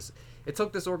took this. It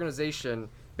took this organization,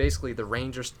 basically the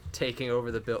Rangers fans taking over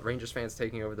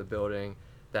the building,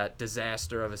 that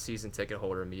disaster of a season ticket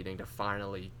holder meeting, to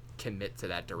finally commit to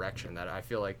that direction that I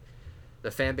feel like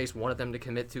the fan base wanted them to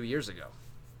commit 2 years ago.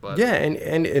 But yeah,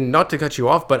 and not to cut you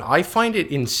off, but I find it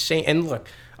insane. And look,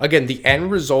 again, the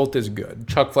end result is good.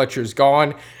 Chuck Fletcher's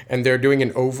gone, and they're doing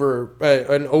an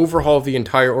overhaul of the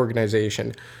entire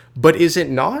organization. But is it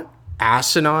not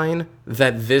asinine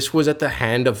that this was at the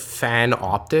hand of fan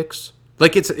optics?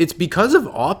 Like, it's because of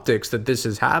optics that this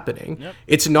is happening. Yep.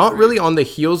 It's not really on the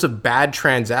heels of bad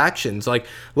transactions. Like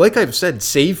I've said,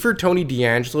 save for Tony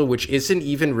DeAngelo, which isn't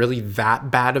even really that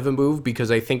bad of a move,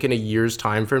 because I think in a year's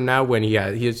time from now, when he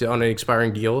is on an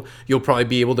expiring deal, you'll probably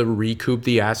be able to recoup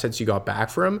the assets you got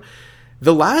back from him.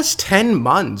 The last 10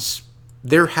 months,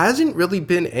 there hasn't really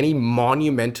been any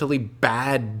monumentally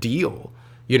bad deal.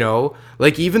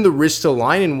 Like even the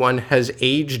Ristolainen one has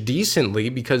aged decently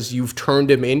because you've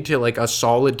turned him into like a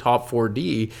solid top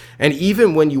 4D. And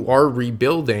even when you are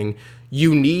rebuilding,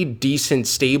 you need decent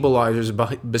stabilizers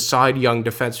beside young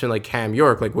defensemen like Cam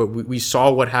York. Like we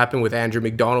saw what happened with Andrew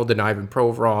McDonald and Ivan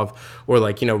Provorov, or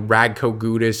like, Radko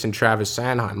Gudas and Travis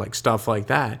Sanheim, like stuff like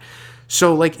that.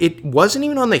 So, like, it wasn't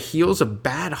even on the heels of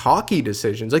bad hockey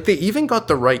decisions. Like, they even got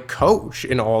the right coach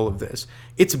in all of this.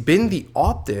 It's been the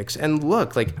optics. And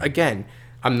look, like, again,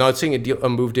 I'm not saying a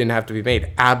move didn't have to be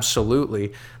made.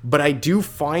 Absolutely. But I do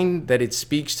find that it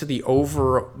speaks to the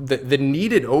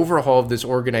needed overhaul of this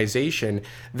organization,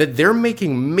 that they're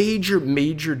making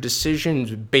major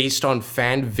decisions based on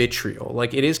fan vitriol.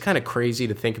 Like, it is kind of crazy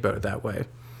to think about it that way.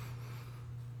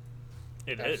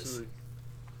 It is.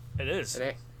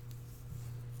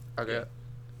 Okay.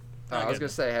 I was going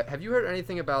to say, have you heard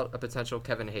anything about a potential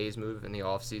Kevin Hayes move in the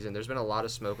offseason? There's been a lot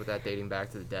of smoke with that dating back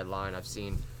to the deadline. I've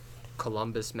seen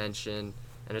Columbus mentioned,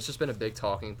 and it's just been a big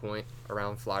talking point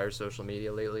around Flyers social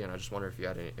media lately, and I just wonder if you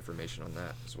had any information on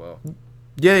that as well.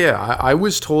 Yeah. I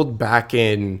was told back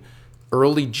in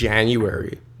early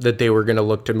January that they were going to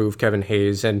look to move Kevin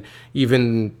Hayes, and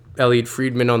even Elliot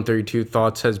Friedman on 32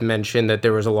 Thoughts has mentioned that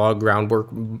there was a lot of groundwork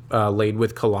laid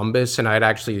with Columbus, and I'd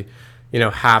actually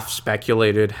half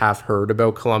speculated, half heard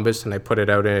about Columbus, and I put it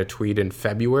out in a tweet in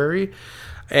February.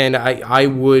 And I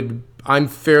would I'm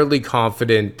fairly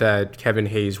confident that Kevin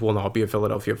Hayes will not be a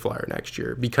Philadelphia Flyer next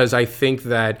year, because I think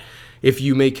that if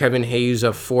you make Kevin Hayes a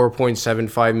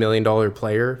 $4.75 million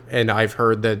player, and I've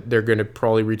heard that they're going to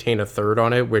probably retain a third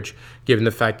on it, which, given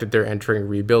the fact that they're entering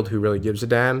rebuild, who really gives a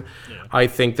damn? Yeah. I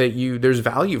think that there's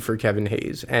value for Kevin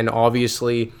Hayes, and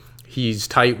obviously he's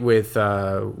tight with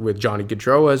Johnny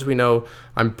Gaudreau, as we know.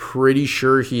 I'm pretty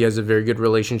sure he has a very good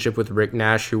relationship with Rick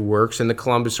Nash, who works in the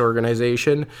Columbus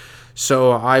organization.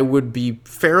 So I would be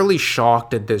fairly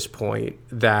shocked at this point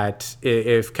that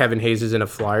if Kevin Hayes is in a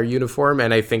Flyer uniform,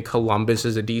 and I think Columbus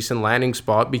is a decent landing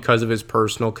spot because of his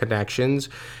personal connections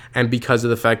and because of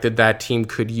the fact that that team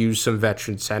could use some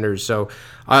veteran centers. So,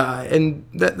 and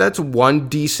that's one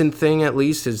decent thing, at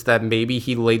least, is that maybe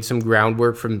he laid some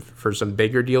groundwork for some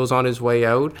bigger deals on his way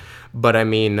out. But I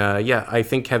mean, I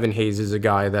think Kevin Hayes is a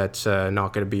guy that's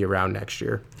not going to be around next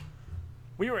year.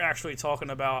 We were actually talking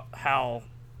about how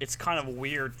it's kind of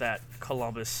weird that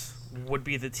Columbus would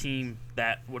be the team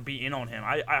that would be in on him.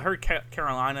 I heard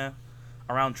Carolina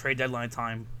around trade deadline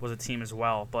time was a team as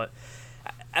well, but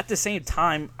at the same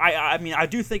time, I mean, I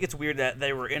do think it's weird that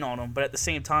they were in on him, but at the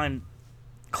same time,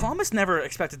 Columbus never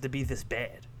expected to be this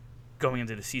bad going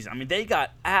into the season. I mean, they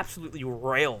got absolutely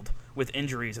railed with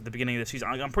injuries at the beginning of the season.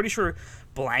 I'm pretty sure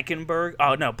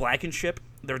Blankenship,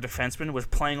 their defenseman, was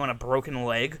playing on a broken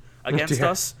leg against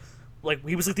us. Like,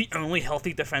 he was like the only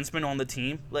healthy defenseman on the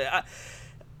team. Like,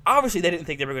 obviously, they didn't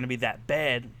think they were going to be that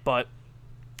bad, but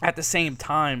at the same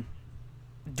time,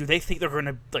 do they think they're going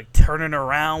to like turn it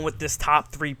around with this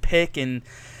top 3 pick and,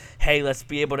 hey, let's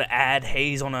be able to add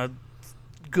Hayes on a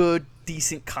good,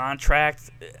 decent contract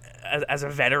as a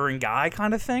veteran guy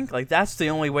kind of thing? Like, that's the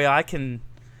only way I can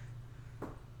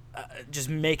just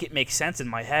make it make sense in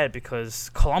my head, because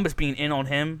Columbus being in on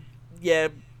him, yeah,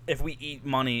 if we eat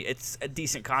money, it's a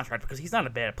decent contract because he's not a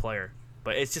bad player,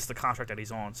 but it's just the contract that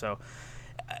he's on. So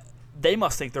they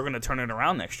must think they're going to turn it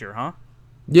around next year, huh?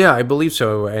 Yeah, I believe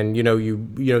so. And you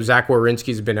know, Zach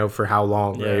Werenski's been out for how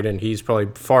long, right? And he's probably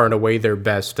far and away their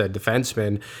best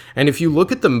defenseman. And if you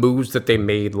look at the moves that they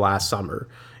made last summer,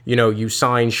 you know, you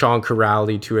signed Sean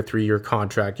Corrali to a 3-year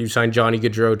contract. You signed Johnny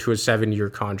Gaudreau to a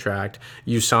 7-year contract.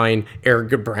 You signed Eric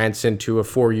Gudbranson to a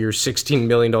 4-year, $16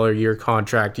 million a year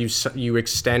contract. You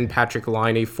extend Patrick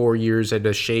Laine 4 years at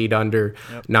a shade under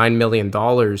 $9 million.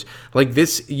 Like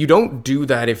this, you don't do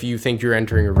that if you think you're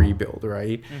entering a rebuild,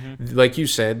 right? Mm-hmm. Like you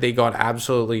said, they got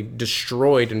absolutely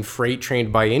destroyed and freight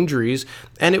trained by injuries,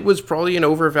 and it was probably an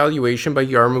overvaluation by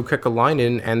Jarmo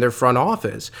Kekalainen and their front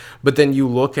office. But then you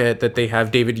look at that they have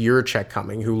David Jiricek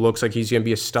coming, who looks like he's going to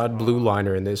be a stud blue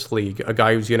liner in this league, a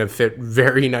guy who's going to fit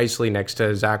very nicely next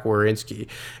to Zach Werenski.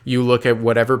 You look at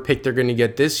whatever pick they're going to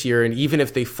get this year, and even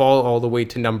if they fall all the way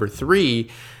to number 3,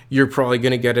 you're probably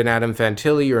going to get an Adam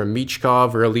Fantilli or a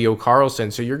Michkov or a Leo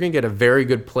Carlson. So you're going to get a very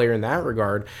good player in that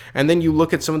regard. And then you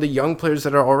look at some of the young players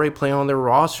that are already playing on their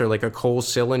roster, like a Cole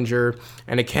Sillinger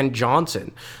and a Kent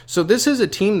Johnson. So this is a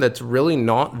team that's really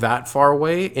not that far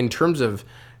away in terms of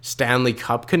Stanley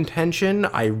Cup contention.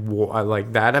 I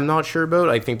like that. I'm not sure about.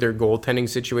 I think their goaltending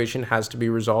situation has to be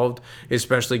resolved,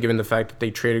 especially given the fact that they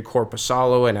traded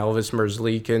Korpisalo and Elvis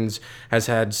Merzlikins has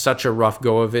had such a rough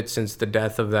go of it since the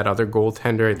death of that other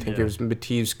goaltender. I think it was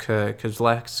Mateusz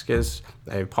Kozlekskis.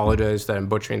 I apologize that I'm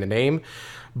butchering the name.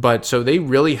 But so they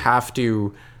really have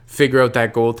to figure out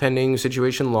that goaltending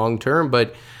situation long term.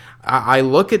 But I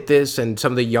look at this and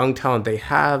some of the young talent they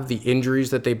have, the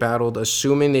injuries that they battled,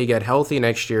 assuming they get healthy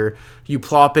next year, you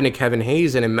plop in a Kevin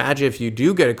Hayes, and imagine if you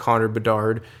do get a Connor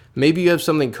Bedard, maybe you have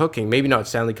something cooking. Maybe not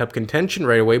Stanley Cup contention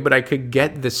right away, but I could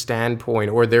get the standpoint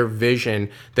or their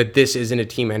vision that this isn't a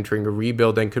team entering a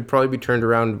rebuild and could probably be turned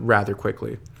around rather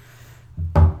quickly.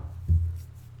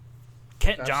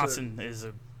 Kent Johnson is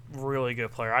a really good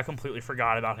player. I completely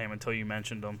forgot about him until you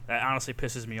mentioned him. That honestly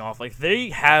pisses me off. Like, they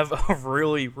have a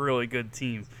really, really good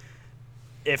team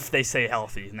if they stay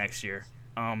healthy next year.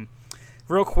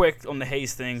 Real quick on the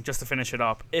Hayes thing, just to finish it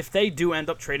up. If they do end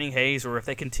up trading Hayes, or if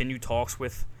they continue talks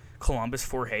with Columbus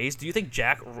for Hayes, do you think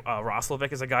Jack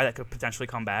Roslovic is a guy that could potentially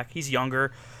come back? He's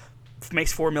younger,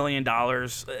 makes $4 million.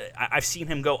 I've seen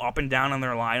him go up and down in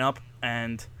their lineup,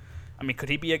 and I mean, could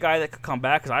he be a guy that could come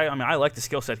back? Because I like the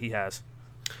skill set he has.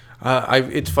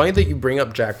 It's funny that you bring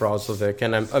up Jack Roslovic,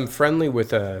 and I'm friendly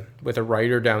with a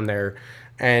writer down there,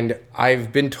 and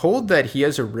I've been told that he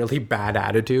has a really bad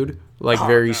attitude, like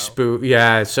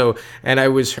Yeah. So, and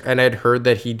I'd heard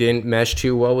that he didn't mesh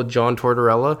too well with John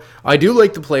Tortorella. I do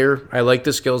like the player. I like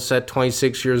the skill set.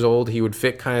 26 years old, he would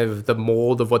fit kind of the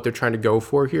mold of what they're trying to go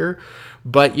for here.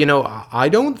 But I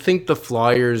don't think the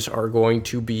Flyers are going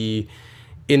to be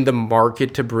in the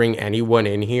market to bring anyone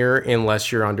in here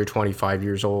unless you're under 25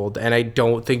 years old. And I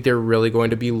don't think they're really going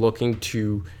to be looking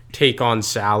to take on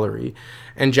salary.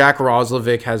 And Jack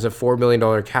Roslovic has a $4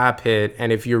 million cap hit.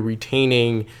 And if you're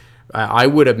retaining, I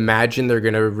would imagine they're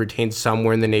going to retain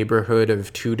somewhere in the neighborhood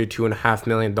of $2 to $2.5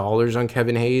 million on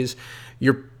Kevin Hayes.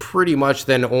 You're pretty much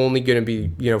then only going to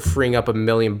be, freeing up $1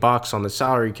 million on the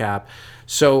salary cap.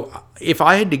 So if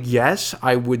I had to guess,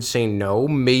 I would say no.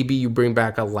 Maybe you bring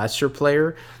back a lesser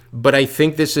player. But I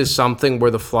think this is something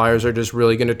where the Flyers are just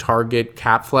really going to target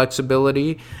cap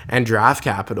flexibility and draft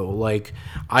capital. Like,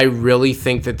 I really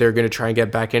think that they're going to try and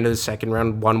get back into the second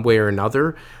round one way or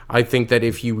another. I think that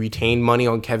if you retain money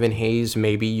on Kevin Hayes,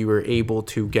 maybe you were able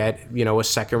to get, a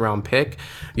second round pick.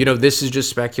 This is just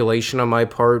speculation on my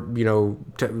part,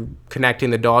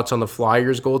 connecting the dots on the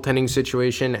Flyers goaltending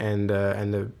situation and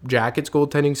the Jackets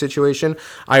goaltending situation.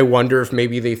 I wonder if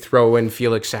maybe they throw in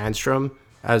Felix Sandstrom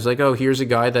as like, oh, here's a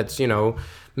guy that's,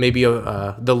 maybe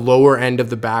the lower end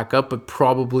of the backup, but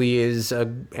probably is a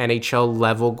NHL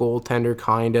level goaltender,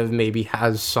 kind of, maybe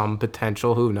has some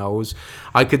potential. Who knows?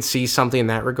 I could see something in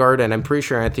that regard. And I'm pretty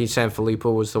sure Anthony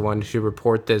Sanfilippo was the one to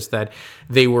report this, that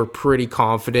they were pretty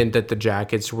confident that the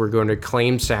Jackets were going to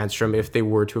claim Sandstrom if they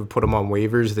were to have put him on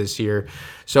waivers this year.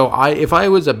 So if I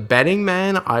was a betting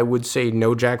man, I would say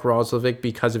no Jack Roslovic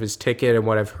because of his ticket and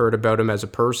what I've heard about him as a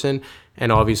person.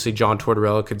 And obviously John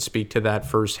Tortorella could speak to that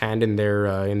firsthand in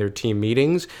their team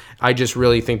meetings. I just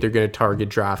really think they're going to target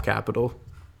draft capital.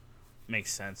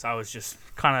 Makes sense. I was just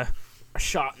kind of a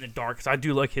shot in the dark because I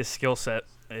do like his skill set.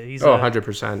 He's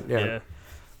 100%. Yeah.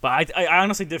 But I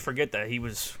honestly did forget that he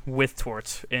was with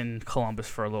Torts in Columbus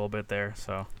for a little bit there.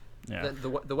 So, yeah.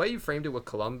 The way you framed it with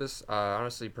Columbus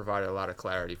honestly provided a lot of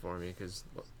clarity for me because,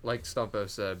 like Stumpo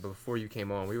said, before you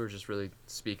came on, we were just really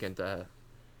speaking to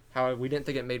how we didn't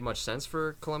think it made much sense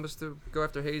for Columbus to go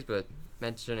after Hayes, but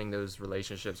mentioning those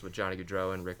relationships with Johnny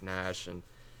Gaudreau and Rick Nash.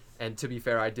 And to be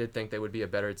fair, I did think they would be a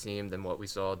better team than what we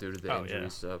saw due to the injuries. Yeah.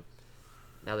 So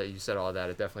now that you said all that,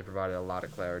 it definitely provided a lot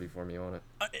of clarity for me on it.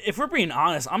 If we're being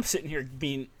honest, I'm sitting here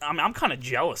I'm kind of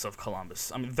jealous of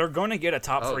Columbus. I mean, they're going to get a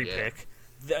top 3 pick.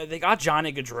 They got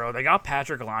Johnny Gaudreau. They got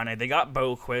Patrick Laine. They got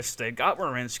Boquist. They got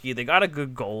Werenski. They got a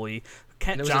good goalie.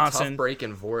 Kent Johnson. Was a tough break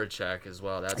in Voracek as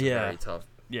well. That's a very tough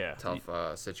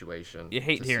situation. You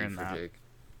hate hearing that.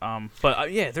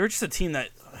 They're just a team that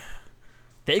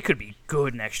they could be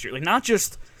good next year. Like, not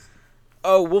just,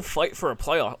 we'll fight for a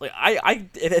playoff. Like,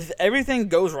 if everything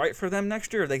goes right for them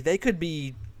next year, like, they could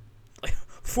be like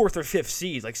 4th or 5th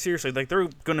seed. Like, seriously, like, they're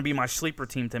going to be my sleeper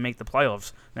team to make the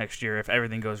playoffs next year if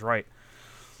everything goes right.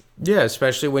 Yeah,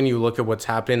 especially when you look at what's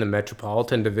happening in the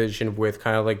Metropolitan Division with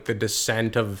kind of like the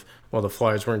descent of, well, the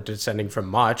Flyers weren't descending from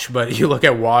much, but you look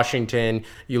at Washington,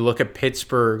 you look at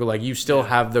Pittsburgh, like you still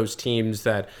have those teams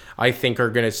that I think are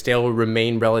going to still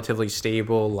remain relatively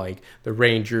stable, like the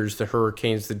Rangers, the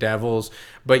Hurricanes, the Devils.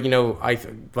 But,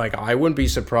 I wouldn't be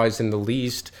surprised in the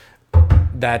least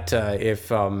that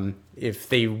if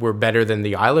they were better than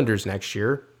the Islanders next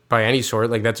year. By any sort.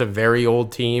 Like, that's a very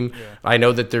old team. Yeah. I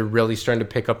know that they're really starting to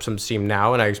pick up some steam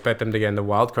now, and I expect them to get in the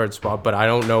wild card spot, but I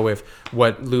don't know if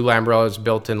what Lou Lamoriello has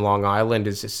built in Long Island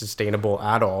is sustainable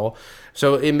at all.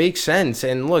 So it makes sense.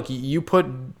 And look, you put,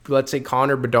 let's say,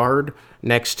 Connor Bedard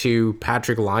next to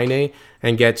Patrick Laine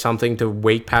and get something to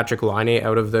wake Patrick Laine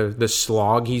out of the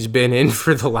slog he's been in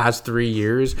for the last 3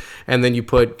 years. And then you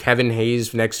put Kevin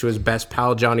Hayes next to his best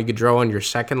pal, Johnny Gaudreau, on your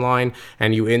second line,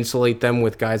 and you insulate them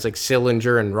with guys like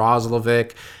Sillinger and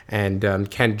Roslovic and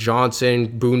Kent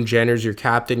Johnson. Boone Jenner's your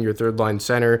captain, your third line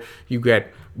center. You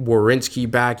get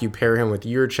Werenski back, you pair him with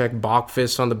Yurchek,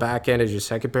 Bachfist on the back end as your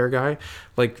second pair guy.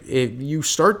 Like, you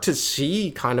start to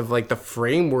see kind of like the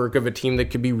framework of a team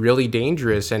that could be really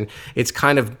dangerous, and it's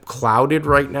kind of clouded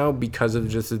right now because of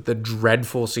just the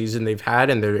dreadful season they've had,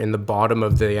 and they're in the bottom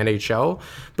of the NHL.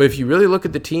 But if you really look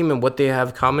at the team and what they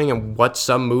have coming and what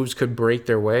some moves could break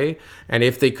their way, and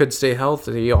if they could stay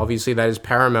healthy, obviously that is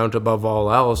paramount above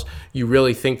all else, you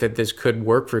really think that this could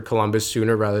work for Columbus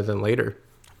sooner rather than later.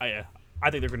 I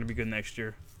think they're going to be good next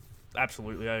year.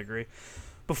 Absolutely, I agree.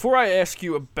 Before I ask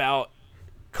you about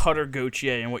Cutter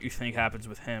Gauthier and what you think happens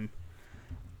with him,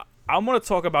 I want to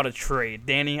talk about a trade.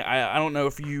 Danny, I don't know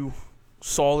if you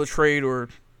saw the trade or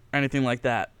anything like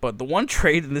that, but the one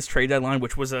trade in this trade deadline,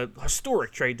 which was a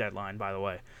historic trade deadline, by the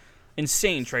way,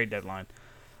 insane trade deadline,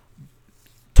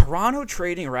 Toronto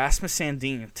trading Rasmus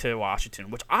Sandin to Washington,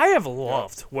 which I have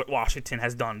loved what Washington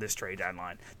has done this trade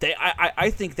deadline. I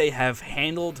think they have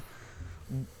handled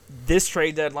this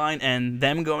trade deadline and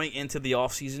them going into the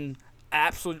offseason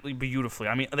absolutely beautifully.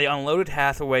 I mean, they unloaded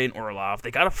Hathaway and Orlov. They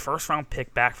got a first-round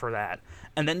pick back for that.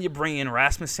 And then you bring in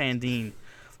Rasmus Sandin,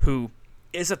 who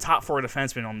is a top 4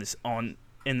 defenseman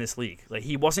in this league. Like,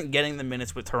 he wasn't getting the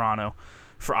minutes with Toronto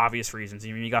for obvious reasons.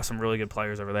 I mean, you got some really good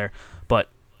players over there, but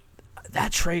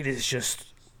that trade is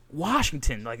just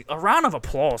Washington. Like, a round of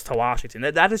applause to Washington.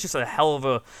 That is just a hell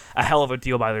of a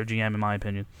deal by their GM, in my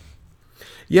opinion.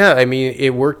 Yeah, I mean,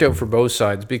 it worked out for both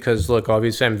sides because, look,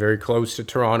 obviously I'm very close to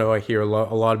Toronto. I hear a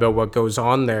lot about what goes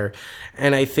on there.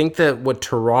 And I think that what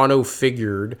Toronto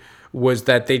figured was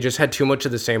that they just had too much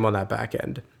of the same on that back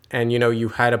end. And, you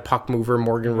had a puck mover,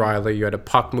 Morgan Riley. You had a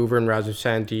puck mover in Rasmus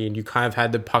Sandin. You kind of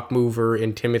had the puck mover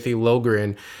in Timothy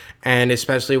Liljegren. And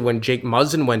especially when Jake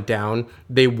Muzzin went down,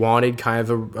 they wanted kind of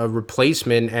a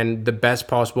replacement and the best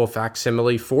possible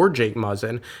facsimile for Jake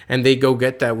Muzzin. And they go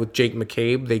get that with Jake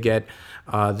McCabe. They get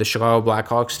the Chicago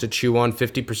Blackhawks to chew on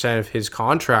 50% of his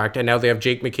contract. And now they have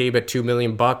Jake McCabe at $2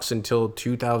 million until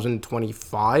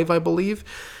 2025, I believe.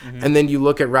 Mm-hmm. And then you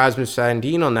look at Rasmus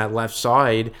Sandin on that left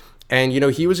side. And,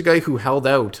 he was a guy who held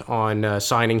out on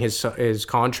signing his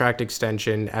contract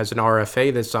extension as an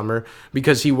RFA this summer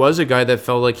because he was a guy that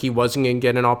felt like he wasn't going to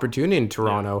get an opportunity in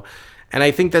Toronto. Yeah. And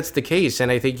I think that's the case. And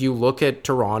I think you look at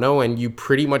Toronto and you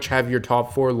pretty much have your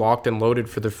top 4 locked and loaded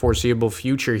for the foreseeable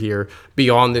future here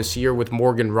beyond this year with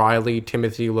Morgan Riley,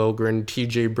 Timothy Liljegren,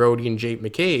 TJ Brody, and Jake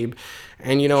McCabe.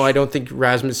 And, I don't think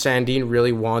Rasmus Sandin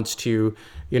really wants to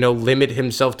limit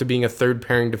himself to being a third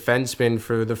pairing defenseman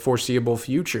for the foreseeable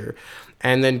future.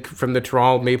 And then from the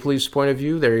Toronto Maple Leafs point of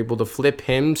view, they're able to flip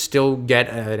him, still get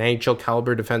an NHL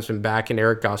caliber defenseman back in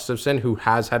Eric Gustafsson, who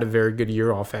has had a very good year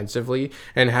offensively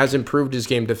and has improved his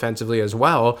game defensively as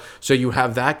well. So you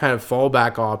have that kind of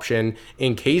fallback option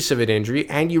in case of an injury,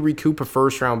 and you recoup a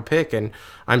first-round pick. And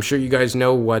I'm sure you guys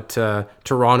know what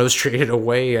Toronto's traded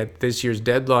away at this year's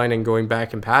deadline and going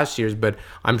back in past years, but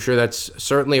I'm sure that's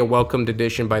certainly a welcomed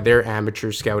addition by their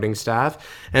amateur scouting staff.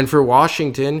 And for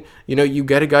Washington, you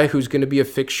get a guy who's going to be a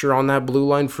fixture on that blue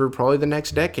line for probably the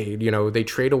next decade. They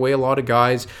trade away a lot of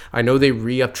guys. I know they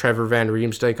re-upped Trevor Van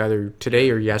Riemsdyk either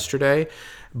today or yesterday.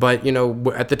 But,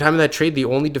 at the time of that trade, the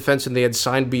only defenseman they had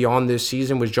signed beyond this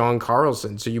season was John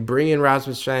Carlson. So you bring in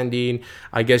Rasmus Sandin.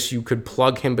 I guess you could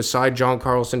plug him beside John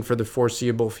Carlson for the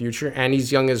foreseeable future. And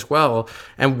he's young as well.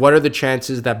 And what are the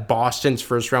chances that Boston's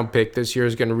first-round pick this year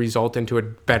is going to result into a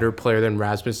better player than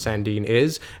Rasmus Sandin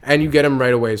is? And you get him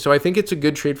right away. So I think it's a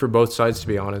good trade for both sides, to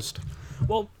be honest.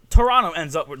 Well, Toronto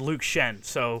ends up with Luke Schenn.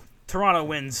 So Toronto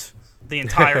wins the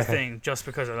entire thing just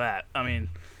because of that. I mean,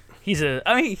 he's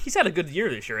had a good year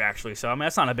this year, actually, so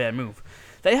that's not a bad move.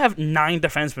 They have 9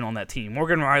 defensemen on that team: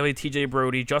 Morgan Riley, TJ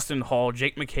Brody, Justin Hall,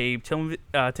 Jake McCabe,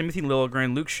 Timothy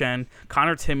Liljegren, Luke Schenn,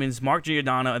 Connor Timmins, Mark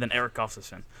Giordano, and then Eric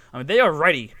Gustafsson. I mean, they are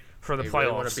ready for the playoffs. They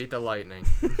really want to beat the Lightning.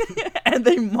 And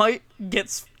they might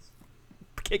get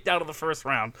kicked out of the first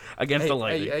round against the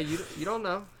Lightning. Hey, you don't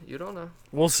know. You don't know.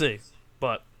 We'll see,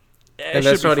 but and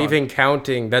that's not even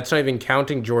counting. That's not even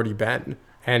counting Jordy Benton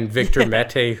and Victor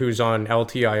Mete, who's on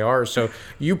LTIR. So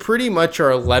you pretty much are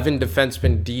 11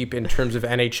 defensemen deep in terms of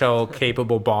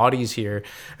NHL-capable bodies here.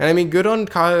 And, I mean, good on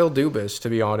Kyle Dubas, to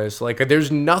be honest. Like,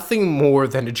 there's nothing more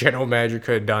than a general manager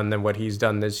could have done than what he's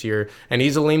done this year. And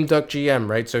he's a lame duck GM,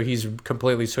 right? So he's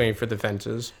completely swinging for the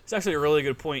fences. It's actually a really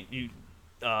good point.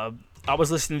 I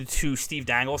was listening to Steve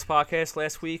Dangle's podcast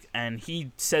last week, and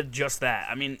he said just that.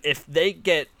 I mean, if they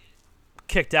get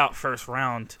kicked out first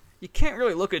round, you can't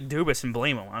really look at Dubas and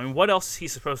blame him. I mean, what else is he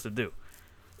supposed to do?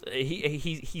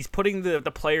 He's putting the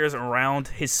players around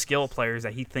his skill players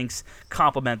that he thinks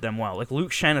complement them well. Like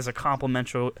Luke Schenn is a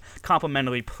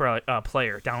complementary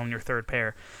player down on your third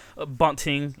pair.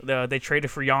 Bunting, they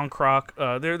traded for Jan Krok.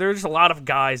 There's a lot of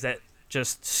guys that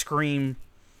just scream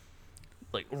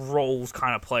like roles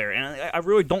kind of player, and I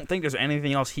really don't think there's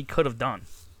anything else he could have done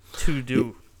to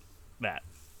do that.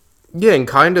 Yeah, and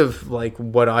kind of like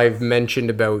what I've mentioned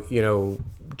about,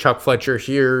 Chuck Fletcher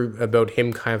here, about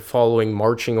him kind of following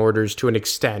marching orders to an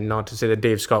extent, not to say that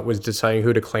Dave Scott was deciding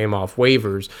who to claim off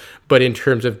waivers, but in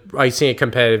terms of icing a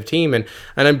competitive team. And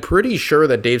I'm pretty sure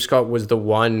that Dave Scott was the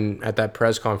one at that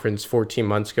press conference 14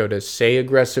 months ago to say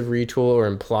aggressive retool or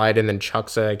implied, and then Chuck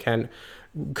said, I can't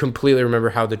completely remember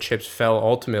how the chips fell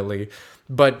ultimately.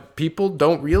 But people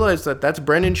don't realize that that's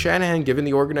Brendan Shanahan given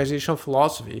the organizational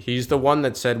philosophy. He's the one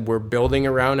that said we're building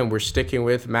around and we're sticking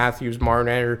with Matthews,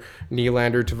 Marner,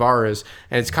 Nylander, Tavares.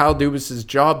 And it's Kyle Dubas'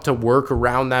 job to work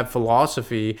around that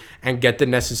philosophy and get the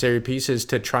necessary pieces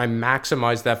to try and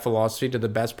maximize that philosophy to the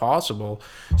best possible.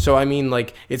 So, I mean,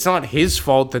 like, it's not his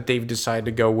fault that they've decided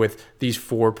to go with these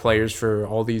 4 players for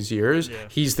all these years. Yeah.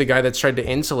 He's the guy that's tried to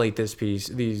insulate these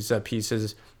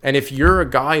pieces. And if you're a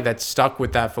guy that's stuck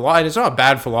with that philosophy, and it's not a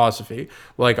bad philosophy,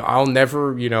 like I'll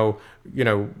never,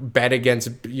 bet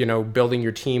against, building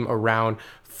your team around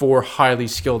for highly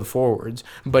skilled forwards.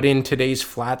 But in today's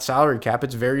flat salary cap,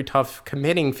 it's very tough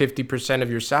committing 50% of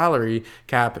your salary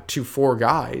cap to 4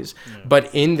 guys.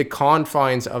 But in the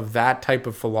confines of that type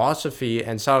of philosophy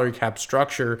and salary cap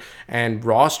structure and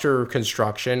roster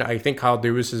construction, I think Kyle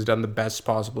Dubas has done the best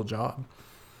possible job.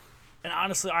 And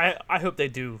honestly, I hope they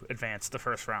do advance the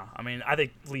first round. I mean, I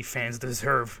think Leaf fans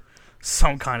deserve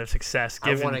some kind of success.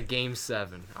 I want a Game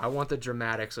 7. I want the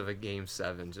dramatics of a Game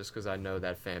 7 just because I know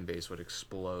that fan base would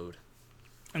explode.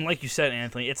 And like you said,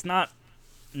 Anthony, it's not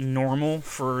normal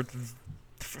for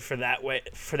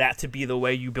that to be the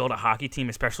way you build a hockey team,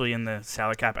 especially in the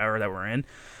salary cap era that we're in.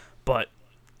 But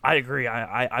I agree.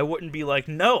 I wouldn't be like,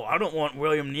 no, I don't want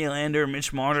William Nylander,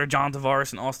 Mitch Marner, John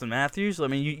Tavares, and Austin Matthews. I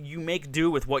mean, you make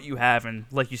do with what you have, and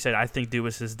like you said, I think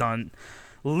Dubas has done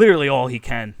literally all he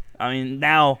can. I mean,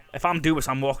 now, if I'm Dubas,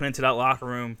 I'm walking into that locker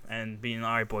room and being,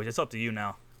 all right, boys, it's up to you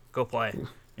now. Go play,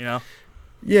 you know?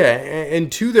 Yeah,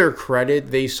 and to their credit,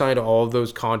 they signed all of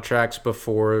those contracts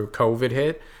before COVID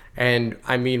hit. And,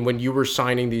 I mean, when you were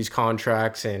signing these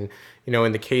contracts and, you know,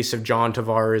 in the case of John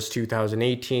Tavares,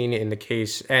 2018, in the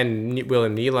case, and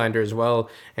William Nylander as well,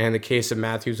 and in the case of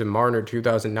Matthews and Marner,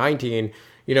 2019,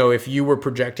 you know, if you were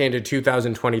projecting into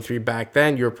 2023 back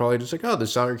then, you were probably just like, oh, the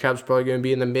salary cap's probably going to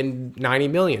be in the mid 90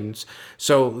 millions.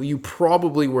 So you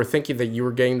probably were thinking that you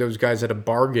were getting those guys at a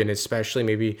bargain, especially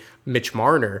maybe Mitch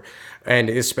Marner, and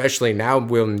especially now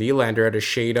William Nylander at a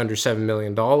shade under $7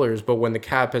 million. But when the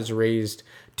cap has raised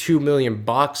 $2 million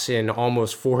in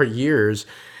almost 4 years,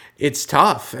 it's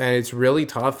tough, and it's really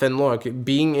tough. And look,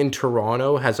 being in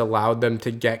Toronto has allowed them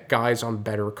to get guys on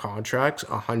better contracts,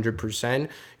 100%.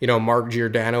 You know, Mark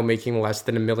Giordano making less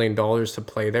than $1 million to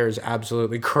play there is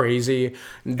absolutely crazy.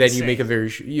 Then you make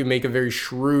a very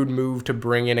shrewd move to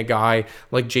bring in a guy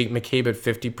like Jake McCabe at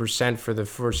 50% for the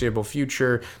foreseeable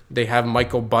future. They have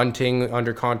Michael Bunting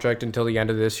under contract until the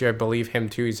end of this year. I believe him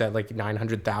too. He's at like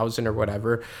 $900,000 or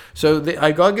whatever. So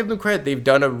I gotta give them credit. They've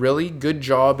done a really good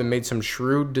job and made some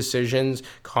shrewd decisions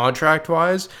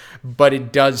contract-wise, but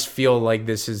it does feel like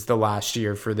this is the last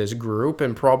year for this group,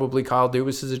 and probably Kyle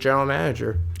Dubas is a general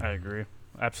manager. I agree.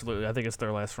 Absolutely. I think it's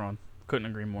their last run. Couldn't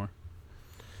agree more.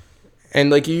 And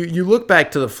like you look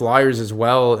back to the Flyers as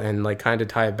well and like kind of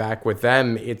tie it back with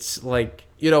them, it's like,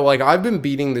 you know, like I've been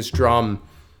beating this drum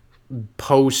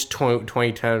post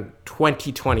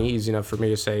 2020, easy enough for me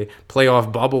to say,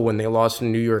 playoff bubble when they lost to the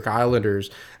New York Islanders.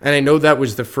 And I know that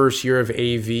was the first year of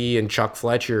AV and Chuck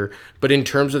Fletcher, but in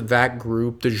terms of that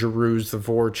group, the Giroux, the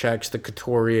Voraceks, the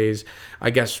Couturiers, I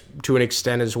guess to an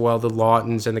extent as well, the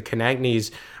Lautons and the Konechnys,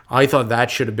 I thought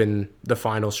that should have been the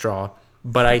final straw.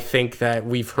 But I think that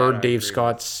we've heard Dave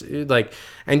Scott's, like,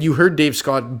 and you heard Dave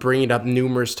Scott bring it up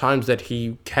numerous times that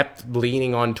he kept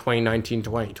leaning on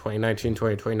 2019-20, 2019-20,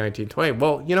 2019-20.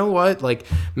 Well, you know what? Like,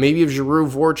 maybe if Giroux,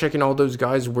 Voracek, and all those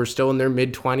guys were still in their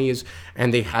mid-20s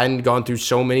and they hadn't gone through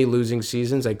so many losing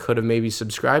seasons, I could have maybe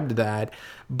subscribed to that.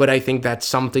 But I think that's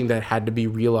something that had to be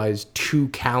realized 2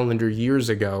 calendar years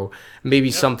ago. Maybe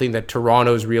something that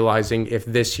Toronto's realizing if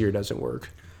this year doesn't work.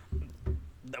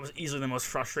 That was easily the most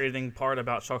frustrating part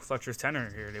about Chuck Fletcher's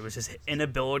tenure here. It was his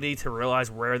inability to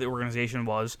realize where the organization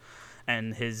was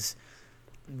and his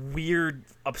weird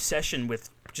obsession with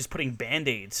just putting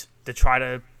Band-Aids to try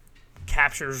to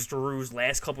capture Giroux's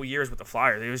last couple years with the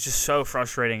Flyers. It was just so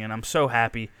frustrating, and I'm so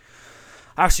happy.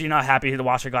 Actually, not happy to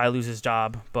watch a guy lose his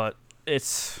job, but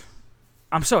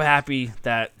I'm so happy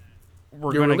that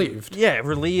You're relieved. Yeah,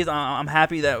 relieved. I'm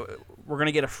happy that we're going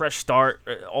to get a fresh start.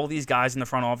 All these guys in the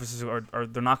front offices are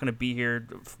they're not going to be here.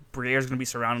 Briere's going to be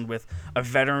surrounded with a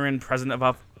veteran president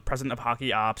of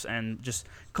hockey ops and just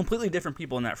completely different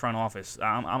people in that front office.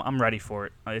 I'm ready for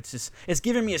it. It's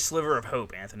giving me a sliver of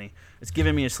hope, Anthony. It's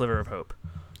giving me a sliver of hope.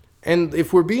 And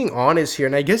if we're being honest here,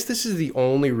 and I guess this is the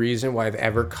only reason why I've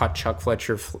ever cut Chuck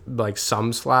Fletcher like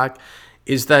some slack,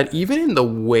 is that even in the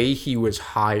way he was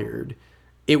hired,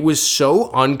 it was so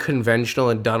unconventional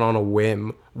and done on a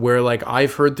whim, where like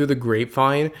I've heard through the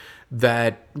grapevine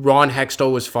that Ron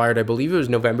Hextall was fired, I believe it was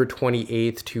November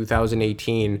 28th,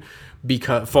 2018,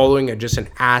 because following just an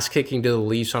ass kicking to the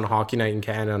Leafs on Hockey Night in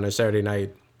Canada on a Saturday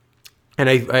night. And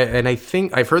I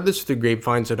think I've heard this through the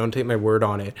grapevine, so don't take my word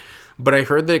on it. But I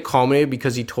heard that it culminated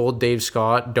because he told Dave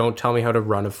Scott, "Don't tell me how to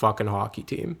run a fucking hockey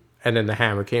team." And then the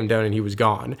hammer came down and he was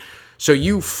gone. So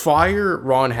you fire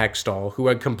Ron Hextall, who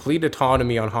had complete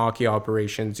autonomy on hockey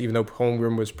operations, even though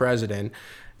Holmgren was president,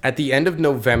 at the end of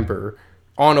November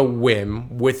on a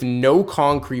whim with no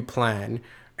concrete plan.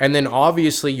 And then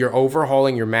obviously you're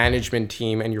overhauling your management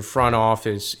team and your front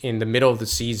office in the middle of the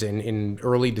season in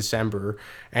early December.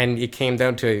 And it came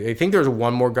down to, I think there was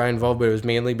one more guy involved, but it was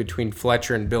mainly between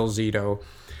Fletcher and Bill Zito.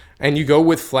 And you go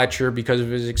with Fletcher because of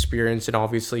his experience and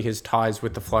obviously his ties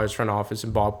with the Flyers front office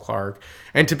and Bob Clark.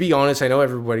 And to be honest, I know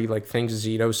everybody like thinks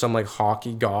Zito's some like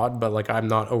hockey god, but like I'm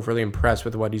not overly impressed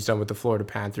with what he's done with the Florida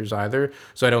Panthers either.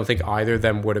 So I don't think either of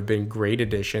them would have been great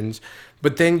additions.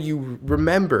 But then you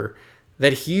remember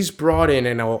that he's brought in,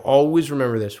 and I'll always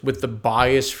remember this, with the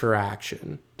bias for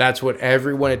action. That's what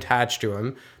everyone attached to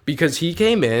him, because he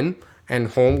came in and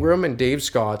Holmgren and Dave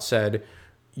Scott said,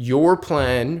 your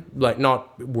plan, like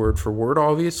not word for word,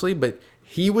 obviously, but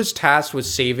he was tasked with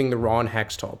saving the Ron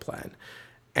Hextall plan.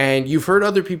 And you've heard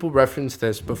other people reference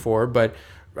this before, but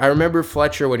I remember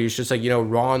Fletcher when he was just like,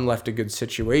 Ron left a good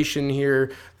situation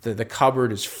here. The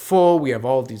cupboard is full. We have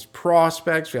all these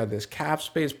prospects. We have this cap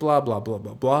space, blah, blah, blah,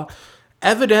 blah, blah.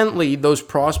 Evidently, those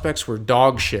prospects were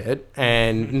dog shit,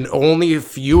 and only a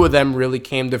few of them really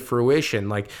came to fruition.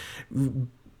 Like,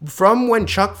 from when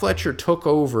Chuck Fletcher took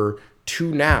over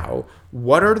to now,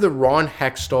 what are the Ron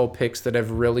Hextall picks that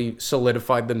have really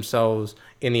solidified themselves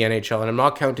in the NHL? And I'm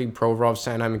not counting Provorov,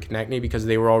 Sanheim, and Konechny because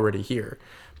they were already here.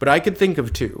 But I could think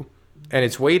of two. And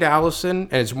it's Wade Allison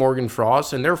and it's Morgan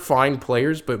Frost. And they're fine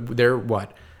players, but they're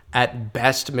what? At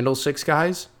best, middle six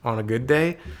guys on a good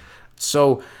day.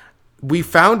 So we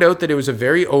found out that it was a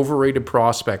very overrated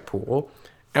prospect pool.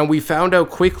 And we found out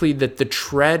quickly that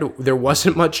there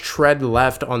wasn't much tread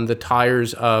left on the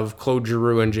tires of Claude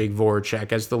Giroux and Jake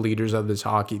Voracek as the leaders of this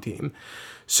hockey team.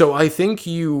 So I think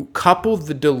you couple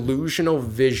the delusional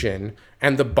vision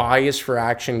and the bias for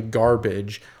action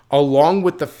garbage, along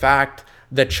with the fact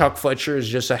that Chuck Fletcher is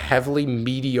just a heavily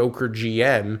mediocre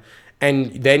GM,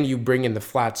 and then you bring in the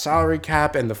flat salary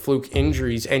cap and the fluke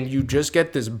injuries, and you just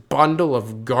get this bundle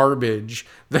of garbage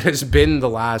that has been the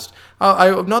last,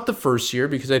 not the first year,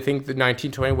 because I think the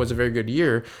 1920 was a very good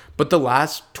year, but the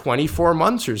last 24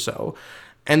 months or so.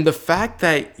 And the fact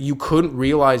that you couldn't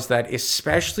realize that,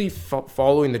 especially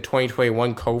following the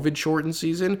 2021 COVID shortened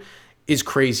season, is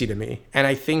crazy to me. And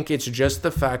I think it's just the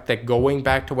fact that going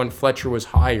back to when Fletcher was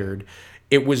hired,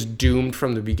 it was doomed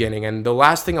from the beginning. And the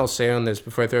last thing I'll say on this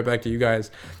before I throw it back to you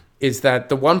guys is that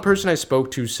the one person I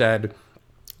spoke to said,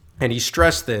 and he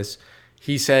stressed this,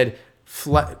 he said,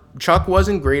 Chuck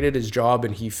wasn't great at his job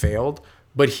and he failed,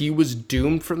 but he was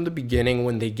doomed from the beginning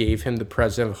when they gave him the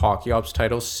president of hockey ops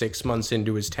title 6 months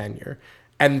into his tenure.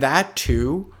 And that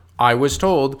too, I was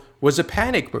told, was a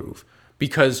panic move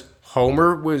because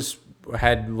Homer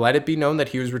had let it be known that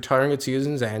he was retiring at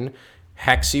season's end.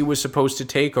 Hexy was supposed to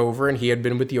take over, and he had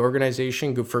been with the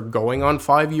organization for going on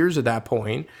 5 years at that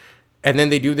point. And then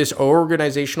they do this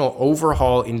organizational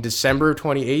overhaul in December of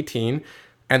 2018,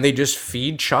 and they just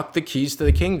feed Chuck the keys to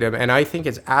the kingdom. And I think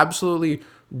it's absolutely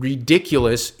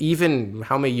ridiculous, even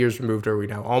how many years removed are we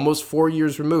now? Almost 4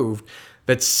 years removed,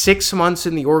 that 6 months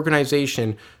in the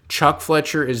organization, Chuck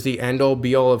Fletcher is the end-all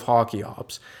be-all of hockey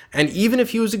ops. And even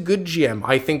if he was a good GM,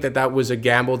 I think that was a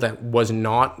gamble that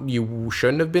you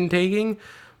shouldn't have been taking.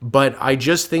 But I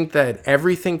just think that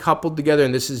everything coupled together,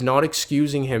 and this is not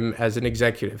excusing him as an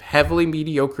executive, heavily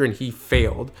mediocre, and he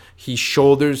failed. He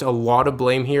shoulders a lot of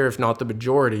blame here, if not the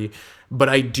majority. But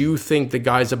I do think the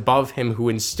guys above him who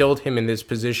instilled him in this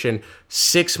position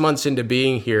 6 months into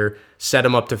being here set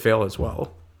him up to fail as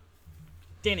well.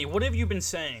 Danny, what have you been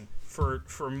saying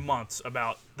for months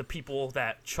about the people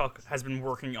that Chuck has been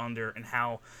working under and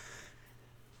how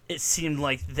it seemed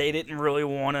like they didn't really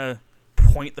want to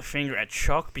point the finger at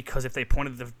Chuck, because if they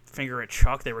pointed the finger at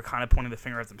Chuck, they were kind of pointing the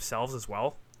finger at themselves as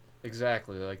well?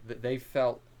 Exactly. Like, they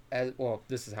felt as well.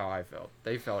 This is how I felt.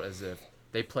 They felt as if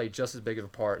they played just as big of a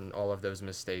part in all of those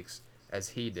mistakes as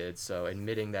he did. So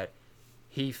admitting that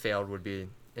he failed would be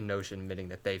in notion admitting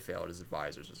that they failed as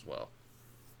advisors as well.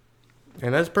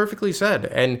 And that's perfectly said.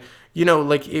 And,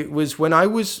 it was when I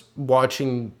was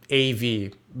watching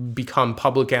AV become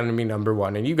public enemy number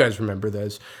one, and you guys remember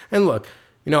this. And look,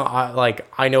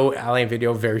 I know Alain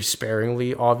Vigneault very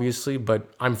sparingly, obviously,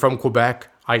 but I'm from Quebec.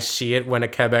 I see it when a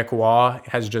Quebecois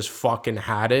has just fucking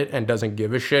had it and doesn't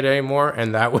give a shit anymore,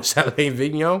 and that was Alain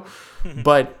Vigneault.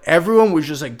 But everyone was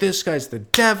just like, this guy's the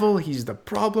devil, he's the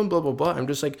problem, blah, blah, blah. I'm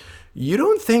just like, you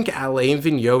don't think Alain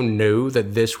Vigneault knew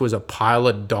that this was a pile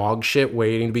of dog shit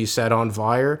waiting to be set on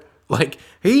fire? Like,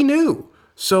 he knew.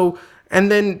 So, and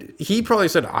then he probably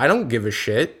said, I don't give a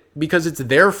shit, because it's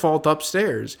their fault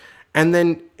upstairs. And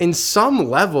then in some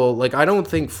level, I don't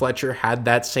think Fletcher had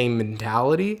that same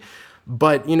mentality.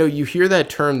 But, you hear that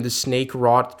term, the snake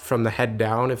rot from the head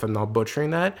down, if I'm not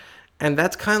butchering that. And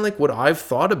that's kind of like what I've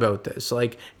thought about this.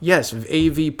 Yes,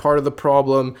 AV part of the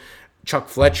problem, Chuck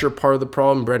Fletcher part of the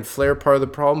problem, Brent Flair part of the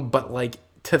problem. But,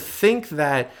 to think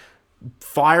that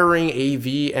firing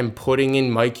AV and putting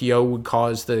in Mike Yeo would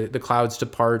cause the clouds to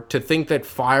part. To think that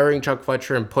firing Chuck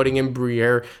Fletcher and putting in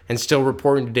Briere and still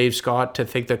reporting to Dave Scott to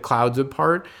think that clouds would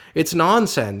part, it's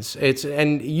nonsense.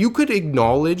 And you could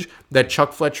acknowledge that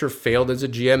Chuck Fletcher failed as a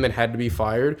GM and had to be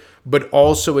fired, but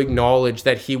also acknowledge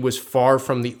that he was far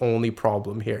from the only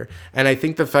problem here. And I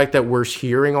think the fact that we're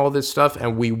hearing all this stuff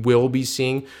and we will be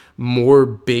seeing more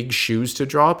big shoes to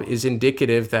drop is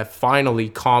indicative that finally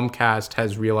Comcast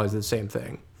has realized the same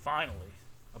thing. Finally.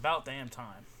 About damn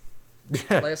time.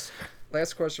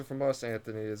 Last question from us,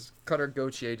 Anthony, is Cutter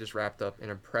Gauthier just wrapped up an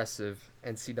impressive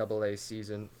NCAA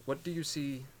season. What do you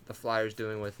see the Flyers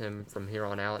doing with him from here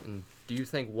on out, and do you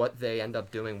think what they end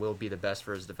up doing will be the best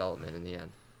for his development in the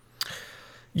end?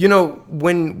 You know,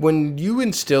 when you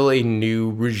instill a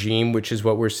new regime, which is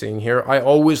what we're seeing here, I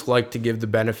always like to give the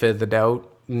benefit of the doubt.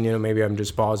 You know, maybe I'm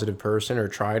just a positive person or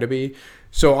try to be.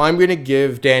 So I'm going to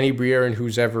give Danny Briere and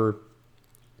who's ever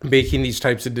making these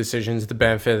types of decisions the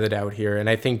benefit of the doubt here. And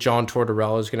I think John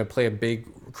Tortorella is going to play a big,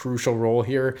 crucial role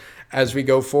here as we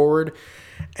go forward.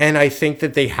 And I think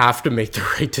that they have to make the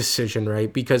right decision,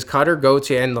 right? Because Cutter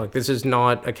Gauthier, and look, this is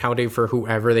not accounting for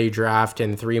whoever they draft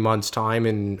in 3 months'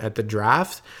 time at the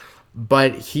draft,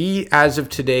 but he, as of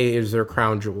today, is their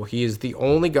crown jewel. He is the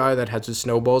only guy that has a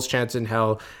snowball's chance in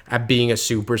hell at being a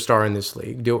superstar in this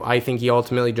league. I think he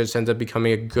ultimately just ends up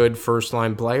becoming a good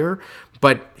first-line player,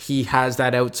 but he has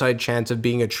that outside chance of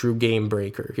being a true game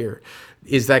breaker here.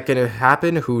 Is that going to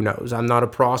happen? Who knows? I'm not a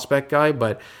prospect guy,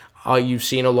 but you've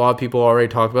seen a lot of people already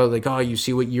talk about, like, oh, you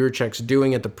see what Juracek's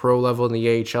doing at the pro level in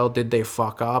the AHL. Did they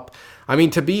fuck up? I mean,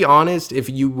 to be honest, if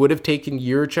you would have taken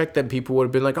Juracek, then people would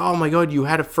have been like, oh my God, you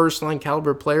had a first-line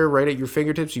caliber player right at your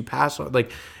fingertips. You pass on.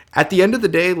 Like, at the end of the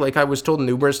day, like I was told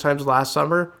numerous times last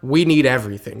summer, we need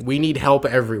everything. We need help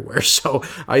everywhere. So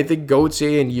I think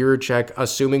Gauthier and Juracek,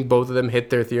 assuming both of them hit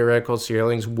their theoretical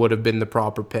ceilings, would have been the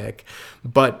proper pick.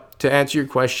 But to answer your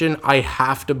question, I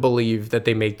have to believe that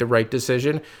they make the right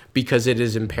decision because it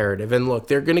is imperative. And look,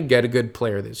 they're going to get a good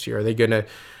player this year. Are they going to,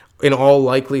 in all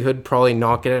likelihood, probably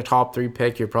not get a top 3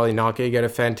 pick? You're probably not going to get a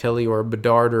Fantilli or a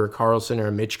Bedard or a Carlson or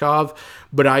a Michkov.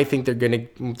 But I think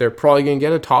they're probably going to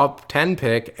get a top 10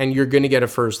 pick, and you're going to get a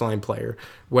first-line player.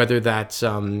 Whether that's,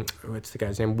 what's the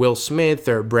guy's name, Will Smith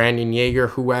or Brandon Yeager,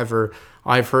 whoever.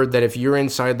 I've heard that if you're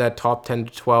inside that top 10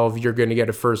 to 12, you're going to get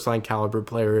a first-line caliber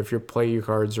player if you play your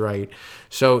cards right.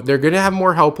 So they're going to have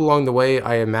more help along the way.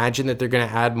 I imagine that they're going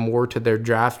to add more to their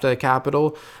draft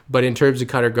capital. But in terms of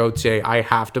Cutter Gauthier, I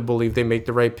have to believe they make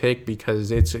the right pick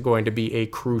because it's going to be a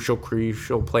crucial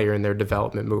player in their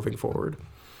development moving forward.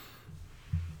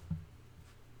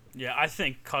 Yeah, I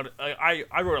think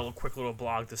I wrote a quick little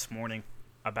blog this morning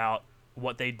about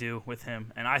what they do with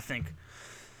him, and I think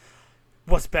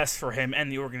what's best for him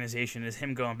and the organization is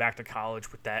him going back to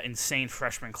college with that insane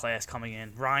freshman class coming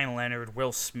in. Ryan Leonard,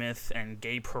 Will Smith, and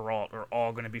Gabe Perrault are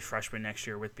all going to be freshmen next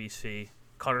year with BC.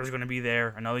 Cutter's going to be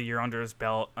there, another year under his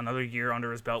belt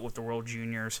with the World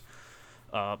Juniors,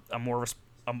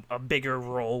 a bigger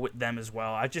role with them as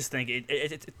well. I just think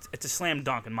it's a slam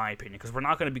dunk in my opinion because we're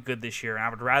not going to be good this year, and I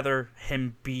would rather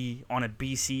him be on a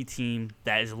BC team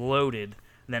that is loaded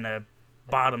than a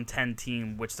bottom 10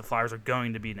 team, which the Flyers are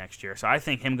going to be next year. So I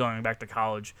think him going back to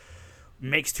college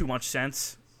makes too much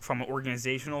sense from an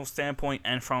organizational standpoint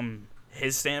and from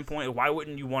his standpoint. Why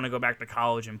wouldn't you want to go back to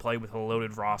college and play with a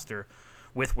loaded roster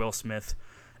with Will Smith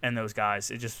and those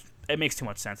guys? It makes too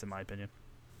much sense in my opinion.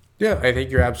 Yeah, I think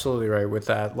you're absolutely right with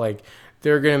that. Like,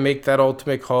 they're going to make that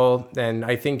ultimate call, and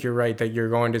I think you're right that you're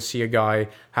going to see a guy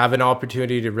have an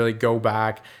opportunity to really go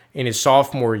back in his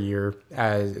sophomore year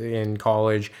in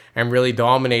college and really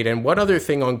dominate. And one other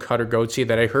thing on Cutter Gauthier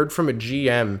that I heard from a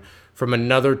GM from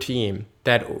another team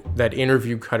that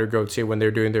interviewed Cutter Gauthier when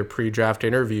they're doing their pre-draft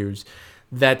interviews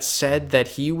that said that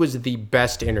he was the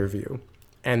best interview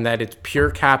and that it's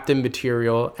pure captain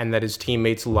material and that his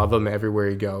teammates love him everywhere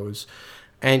he goes.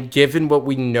 And given what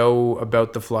we know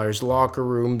about the Flyers locker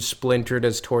room, splintered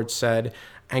as Torts said,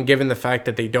 and given the fact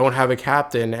that they don't have a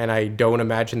captain, and I don't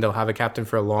imagine they'll have a captain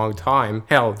for a long time.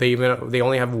 Hell, they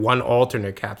only have one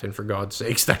alternate captain, for God's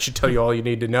sakes. That should tell you all you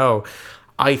need to know.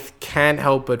 I can't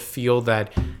help but feel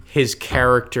that his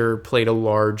character played a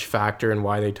large factor in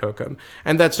why they took him.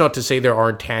 And that's not to say there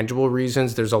aren't tangible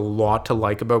reasons. There's a lot to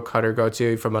like about Cutter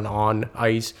Gauthier from an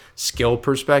on-ice skill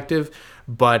perspective.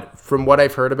 But from what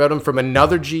I've heard about him from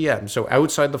another GM, so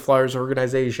outside the Flyers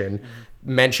organization,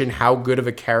 mention how good of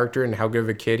a character and how good of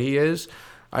a kid he is.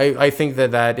 I think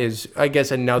that is, I guess,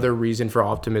 another reason for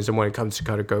optimism when it comes to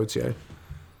Cutter Gauthier.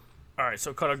 All right,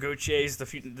 so Cutter Gauthier is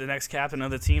the next captain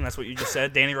of the team. That's what you just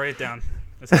said. Danny, write it down.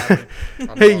 It's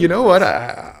happening. Hey, you know what?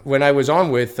 When I was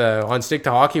on Stick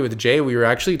to Hockey with Jay, we were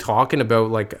actually talking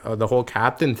about like the whole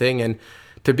captain thing. And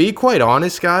to be quite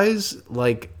honest, guys,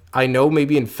 like I know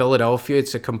maybe in Philadelphia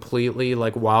it's a completely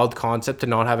like wild concept to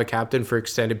not have a captain for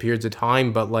extended periods of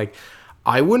time, but like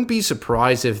I wouldn't be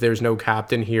surprised if there's no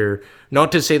captain here.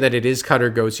 Not to say that it is Cutter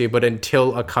Gauthier, but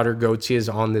until a Cutter Gauthier is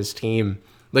on this team.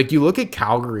 Like you look at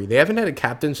Calgary, they haven't had a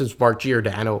captain since Mark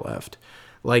Giordano left.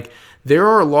 Like there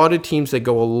are a lot of teams that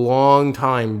go a long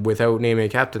time without naming a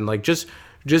captain. Like just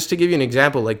to give you an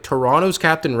example, like Toronto's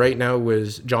captain right now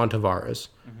was John Tavares.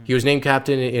 Mm-hmm. He was named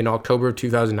captain in October of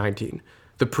 2019.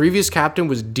 The previous captain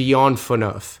was Dion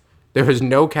Phaneuf. There was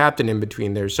no captain in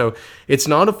between there. So it's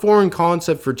not a foreign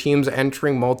concept for teams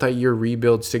entering multi-year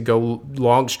rebuilds to go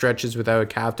long stretches without a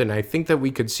captain. I think that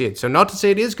we could see it. So not to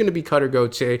say it is going to be Cutter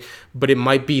Gauthier, but it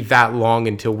might be that long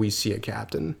until we see a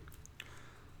captain.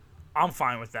 I'm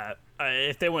fine with that.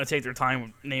 If they want to take their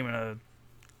time naming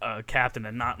a captain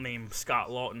and not name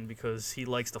Scott Lawton because he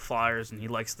likes the Flyers and he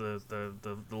likes the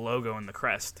logo and the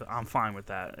crest, I'm fine with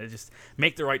that. Just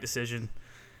make the right decision.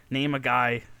 Name a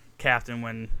guy captain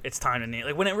when it's time to name.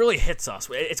 Like when it really hits us,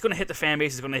 it's going to hit the fan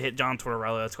base. It's going to hit John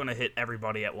Tortorella. It's going to hit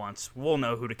everybody at once. We'll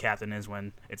know who the captain is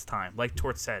when it's time. Like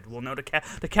Tort said, we'll know the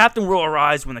captain will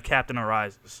arise when the captain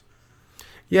arises.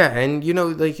 Yeah, and you know,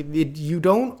 like you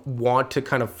don't want to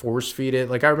kind of force feed it.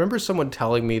 Like I remember someone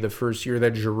telling me the first year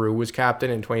that Giroux was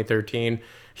captain in 2013,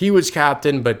 he was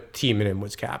captain, but Timonen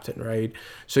was captain, right?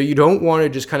 So you don't want to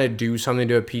just kind of do something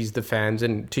to appease the fans.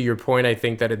 And to your point, I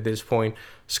think that at this point,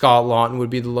 Scott Lawton would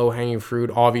be the low-hanging fruit.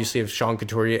 Obviously, if Sean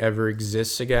Couturier ever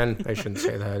exists again, I shouldn't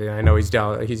say that. I know he's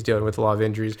dealing with a lot of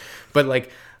injuries, but like,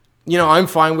 you know, I'm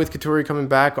fine with Couturier coming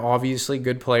back. Obviously,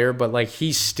 good player, but like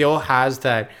he still has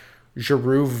that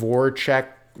Giroux Voracek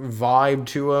vibe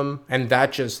to him, and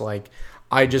that just like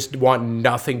I just want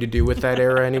nothing to do with that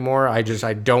era anymore. I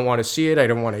don't want to see it. I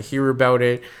don't want to hear about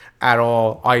it at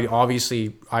all.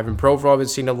 Ivan Provorov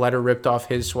has seen a letter ripped off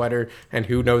his sweater, and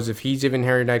who knows if he's even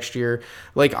here next year.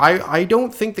 Like I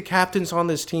don't think the captain's on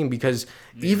this team because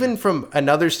even from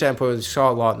another standpoint with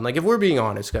Scott Lawton, like if we're being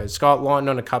honest, guys, Scott Lawton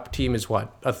on a cup team is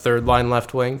what, a third line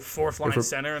left wing, fourth line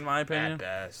center in my opinion. At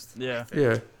best. Yeah.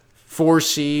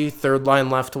 4C, third line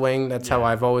left wing. That's how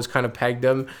I've always kind of pegged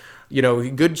him. You know,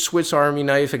 good Swiss Army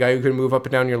knife, a guy who can move up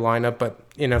and down your lineup, but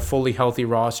in a fully healthy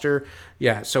roster.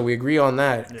 Yeah, so we agree on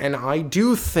that. Yeah. And I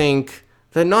do think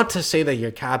that, not to say that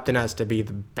your captain has to be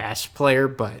the best player,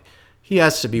 but he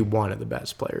has to be one of the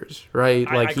best players, right?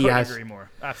 I couldn't agree more.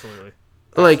 Absolutely.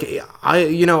 Like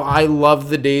I love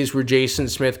the days where Jason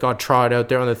Smith got trotted out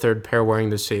there on the third pair wearing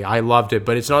the C. I loved it,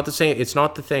 but it's not the same. It's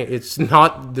not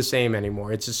the same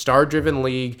anymore. It's a star-driven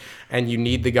league, and you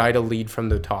need the guy to lead from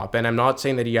the top. And I'm not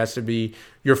saying that he has to be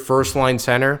your first line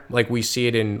center like we see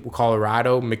it in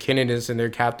Colorado. McKinnon is in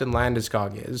their captain.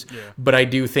 Landeskog is, but I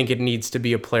do think it needs to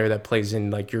be a player that plays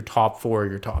in like your top 4 or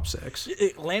your top 6.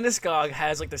 Landeskog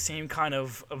has like the same kind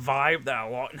of vibe that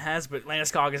Lawton has, but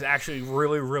Landeskog is actually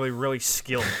really, really, really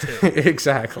skilled too.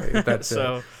 Exactly. That's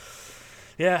so. It.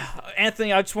 Yeah,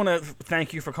 Anthony, I just want to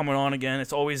thank you for coming on again.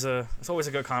 It's always a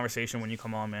good conversation when you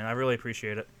come on, man. I really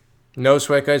appreciate it. No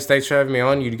sweat, guys. Thanks for having me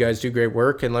on. You guys do great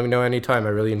work, and let me know anytime. I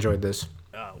really enjoyed this.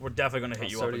 We're definitely going to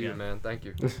hit you up again. You, man. Thank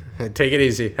you. Take it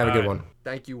easy. Have a good one.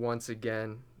 Thank you once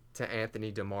again to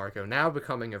Anthony DeMarco, now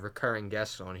becoming a recurring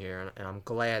guest on here, and I'm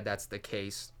glad that's the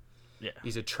case. Yeah.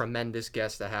 He's a tremendous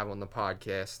guest to have on the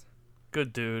podcast.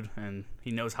 Good dude, and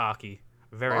he knows hockey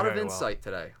very, very well. A lot of insight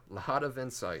today. A lot of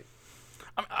insight.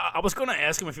 I was going to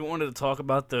ask him if he wanted to talk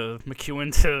about the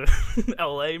McEwen to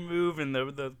L.A. move and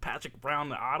the Patrick Brown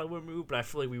to Ottawa move, but I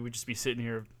feel like we would just be sitting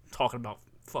here talking about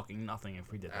fucking nothing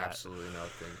if we did that. Absolutely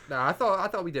nothing. No, I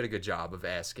thought we did a good job of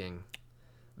asking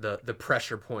the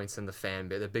pressure points in the fan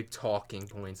base, the big talking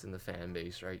points in the fan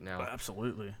base right now.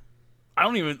 Absolutely. I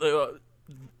don't even.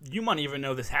 You might even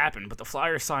know this happened, but the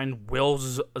Flyers signed Will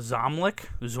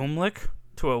Zumlik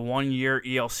to a 1-year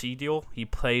ELC deal. He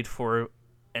played for.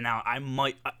 And now I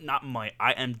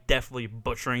am definitely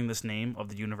butchering this name of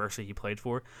the university he played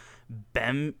for.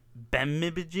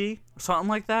 Bemidji, something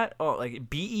like that. Oh, like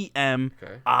BEMIDJI.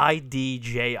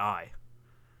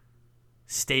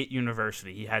 State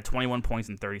University. He had 21 points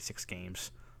in 36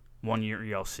 games. 1-year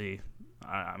ELC.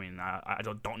 I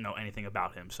don't know anything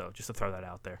about him, so just to throw that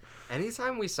out there.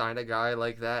 Anytime we sign a guy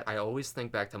like that, I always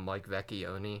think back to Mike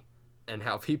Vecchione and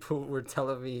how people were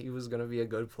telling me he was going to be a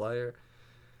good player.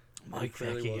 Mike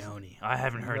Vecchione. I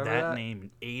haven't heard that name in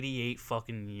 88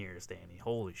 fucking years, Danny.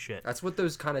 Holy shit. That's what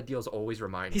those kind of deals always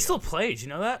remind me. He still plays, you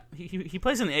know that? He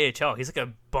plays in the AHL. He's like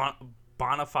a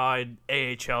bona fide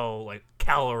AHL, like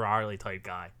Cal O'Reilly type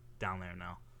guy down there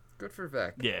now. Good for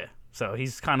Vec. Yeah, so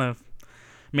he's kind of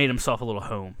made himself a little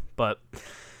home. But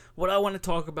what I want to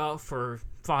talk about for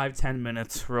 5-10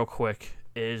 minutes real quick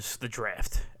is the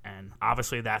draft. And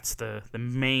obviously that's the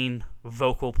main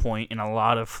vocal point in a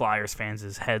lot of Flyers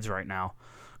fans' heads right now,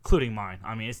 including mine.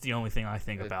 I mean, it's the only thing I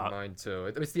think about. Mine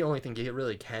too. It's the only thing you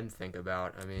really can think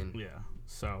about. I mean, yeah,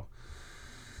 so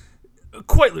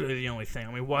quite literally the only thing.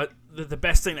 I mean, what the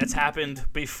best thing that's happened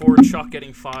before Chuck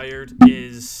getting fired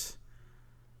is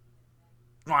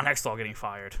Ron Hextall getting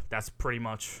fired. That's pretty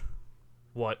much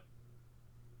what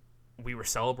we were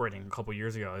celebrating a couple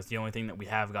years ago. It's the only thing that we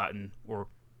have gotten or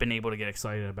been able to get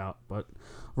excited about. But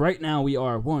right now we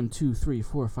are 1, 2, 3,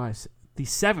 4, 5, 6, the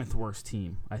 7th worst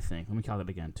team, I think. Let me count it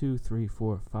again. 2, 3,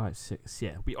 4, 5, 6.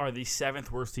 Yeah, we are the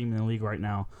 7th worst team in the league right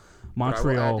now.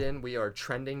 Montreal. We are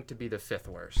trending to be the 5th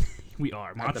worst. We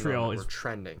are. Montreal is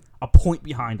trending a point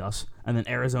behind us, and then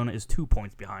Arizona is 2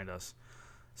 points behind us.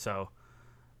 So,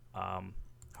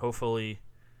 hopefully,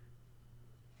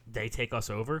 they take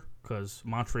us over, because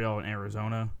Montreal and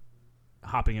Arizona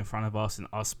hopping in front of us and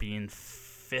us being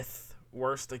 5th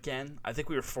worst again. I think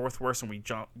we were 4th worst, and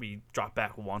we dropped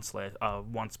back one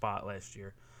spot last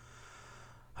year.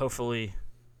 Hopefully,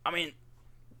 I mean,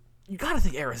 you got to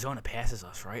think Arizona passes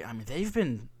us, right? I mean, they've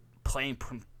been playing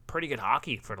pretty good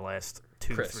hockey for the last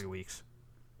 2-3 weeks.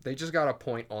 They just got a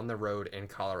point on the road in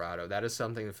Colorado. That is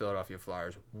something the Philadelphia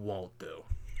Flyers won't do.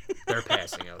 They're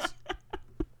passing us.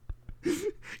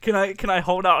 Can I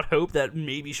hold out hope that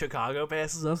maybe Chicago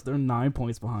passes us? They're 9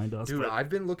 points behind us. Dude, I've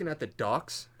been looking at the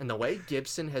Ducks, and the way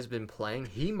Gibson has been playing,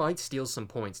 he might steal some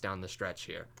points down the stretch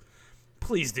here.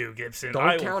 Please do, Gibson. Don't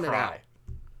I count will it cry. out.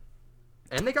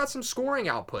 And they got some scoring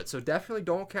output, so definitely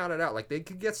don't count it out. Like, they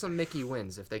could get some Mickey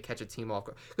wins if they catch a team off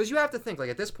guard. Because you have to think, like,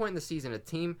 at this point in the season, a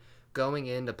team going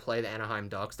in to play the Anaheim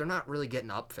Ducks, they're not really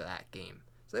getting up for that game.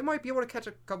 So they might be able to catch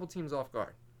a couple teams off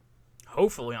guard.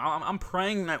 Hopefully. I'm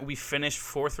praying that we finish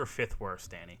 4th or 5th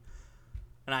worst, Danny.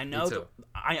 And I know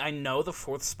I know the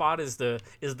 4th spot is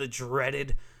the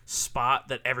dreaded spot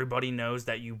that everybody knows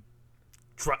that you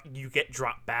get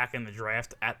dropped back in the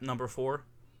draft at number 4.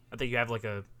 I think you have like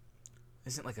a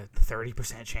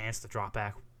 30% chance to drop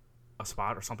back a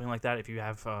spot or something like that if you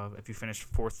finish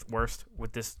 4th worst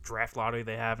with this draft lottery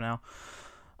they have now.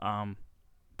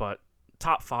 But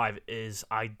top 5 is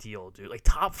ideal, dude. Like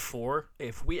top 4,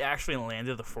 if we actually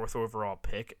landed the 4th overall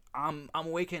pick, I'm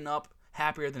waking up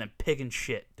happier than a pig in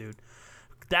shit, dude.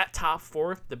 That top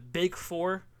 4, the big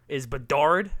 4, is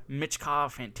Bedard,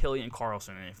 Michkov, Fantilli, and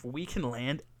Carlson. And if we can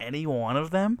land any one of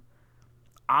them,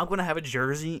 I'm gonna have a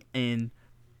jersey in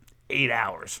 8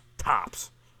 hours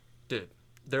tops. Dude,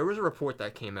 there was a report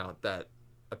that came out that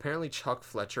apparently Chuck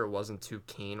Fletcher wasn't too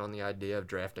keen on the idea of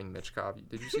drafting Michkov.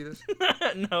 Did you see this?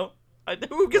 No.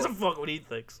 Who gives a fuck what he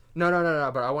thinks? No.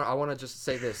 But I want to just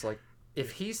say this. Like,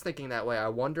 if he's thinking that way, I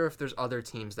wonder if there's other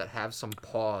teams that have some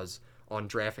pause on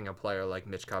drafting a player like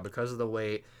Michkov because of the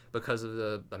weight, because of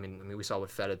the. I mean, we saw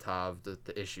with Fedotov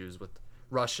the issues with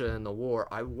Russia and the war.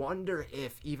 I wonder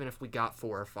if even if we got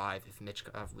 4 or 5, if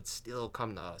Michkov would still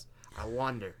come to us. I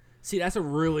wonder. See, that's a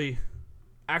really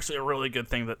good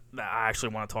thing that I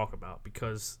actually want to talk about,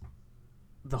 because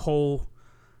the whole,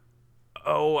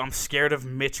 I'm scared of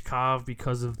Michkov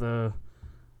because of the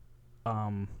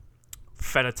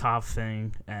Fedotov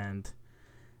thing, and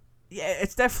yeah,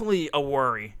 it's definitely a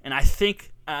worry. And I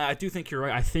do think you're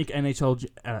right. I think NHL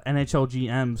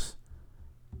GMs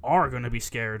are going to be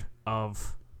scared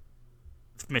of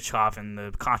Michkov and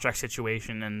the contract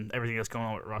situation and everything that's going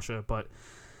on with Russia, but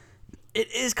it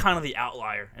is kind of the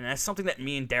outlier, and that's something that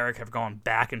me and Derek have gone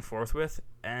back and forth with,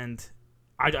 and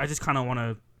I just kind of want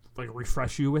to like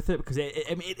refresh you with it, because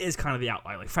it is kind of the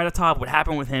outlier. Like Fedotov, what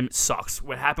happened with him sucks.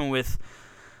 What happened with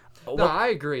No, I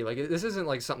agree. Like, this isn't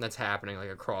like something that's happening like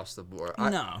across the board.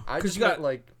 I just got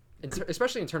like,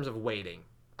 especially in terms of waiting.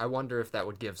 I wonder if that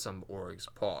would give some orgs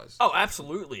pause. Oh,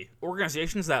 absolutely.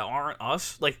 Organizations that aren't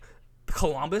us, like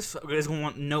Columbus, is going to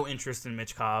want no interest in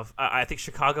Michkov. I think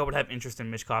Chicago would have interest in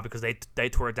Michkov because they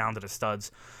tore it down to the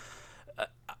studs.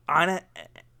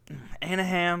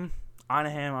 Anaheim, I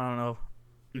don't know.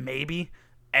 Maybe.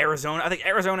 Arizona. I think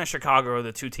Arizona and Chicago are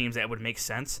the two teams that would make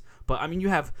sense. But, I mean, you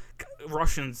have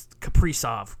Russians,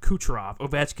 Kaprizov, Kucherov,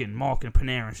 Ovechkin, Malkin,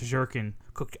 Panarin, Shizhurkin,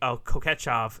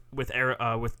 Kokechov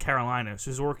with Carolina,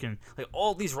 Suzorkin. Like,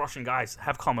 all these Russian guys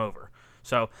have come over.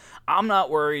 So, I'm not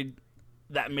worried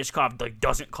that Michkov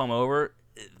doesn't come over.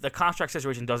 The contract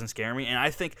situation doesn't scare me. And I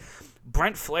think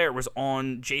Brent Flair was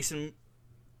on Jason...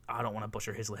 I don't want to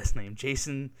butcher his last name.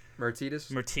 Jason...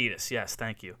 Myrtetus, yes,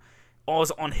 thank you. I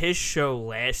was on his show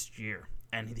last year,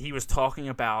 and he was talking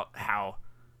about how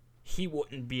he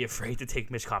wouldn't be afraid to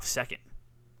take Michkov second.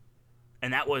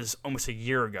 and that was almost a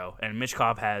year ago. And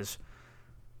Michkov has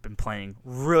been playing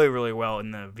really, really well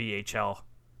in the VHL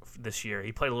this year.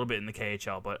 He played a little bit in the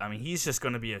KHL, but I mean, he's just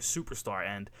going to be a superstar.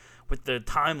 And with the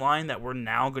timeline that we're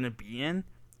now going to be in,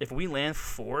 if we land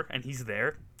 4 and he's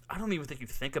there, I don't even think you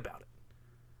think about it.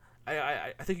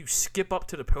 I think you skip up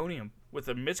to the podium with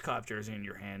a Michkov jersey in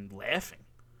your hand, laughing.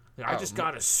 Like, I just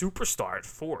got a superstar at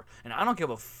 4, and I don't give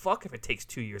a fuck if it takes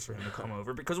 2 years for him to come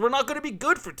over, because we're not going to be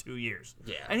good for 2 years.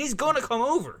 Yeah, and he's going to come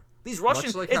over. These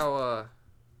Russians. Much like how.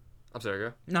 I'm sorry,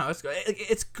 go. No,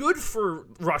 it's good for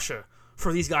Russia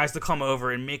for these guys to come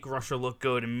over and make Russia look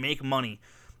good and make money.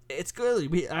 It's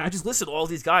good. I just listed all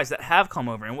these guys that have come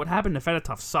over, and what happened to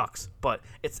Fedotov sucks, but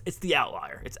it's the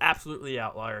outlier. It's absolutely the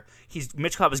outlier.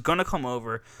 Michkov is going to come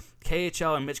over.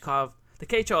 KHL and Michkov. The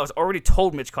KHL has already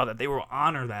told Michkov that they will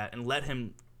honor that and let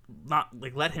him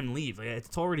leave. Like,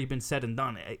 it's already been said and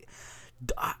done.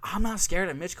 I'm not scared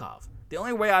of Michkov. The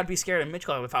only way I'd be scared of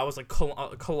Michkov if I was like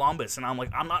Columbus, and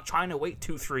I'm not trying to wait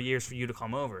 2-3 years for you to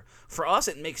come over. For us,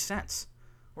 it makes sense.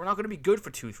 We're not going to be good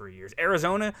for 2-3 years.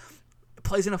 Arizona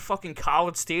plays in a fucking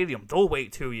college stadium. They'll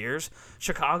wait 2 years.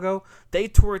 Chicago, they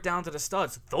tore it down to the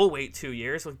studs. They'll wait 2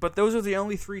 years. But those are the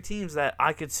only 3 teams that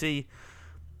I could see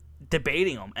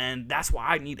debating them, and that's why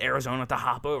I need Arizona to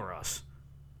hop over us.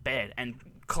 Bad. And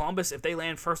Columbus, if they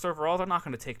land first overall, they're not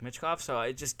going to take Michkov, so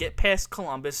I just get past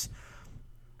Columbus,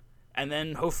 and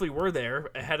then hopefully we're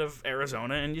there ahead of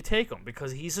Arizona, and you take him,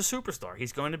 because he's a superstar.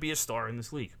 He's going to be a star in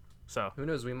this league. So who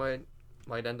knows? We might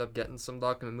end up getting some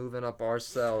luck and moving up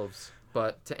ourselves.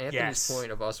 But to Anthony's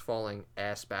point of us falling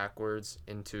ass backwards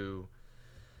into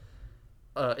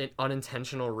an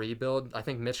unintentional rebuild, I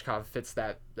think Michkov fits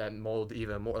that mold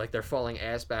even more. Like, they're falling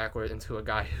ass backwards into a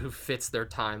guy who fits their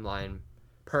timeline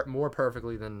more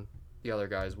perfectly than the other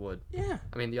guys would. Yeah.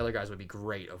 I mean, the other guys would be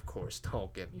great, of course,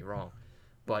 don't get me wrong.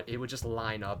 But it would just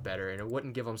line up better, and it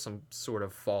wouldn't give them some sort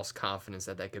of false confidence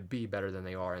that they could be better than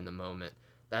they are in the moment.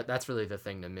 That's really the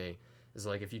thing to me. Is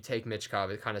like, if you take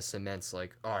Michkov, it kind of cements,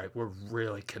 like, all right, we're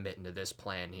really committing to this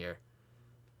plan here.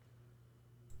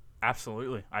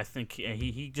 Absolutely. I think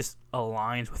he just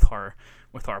aligns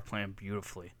with our plan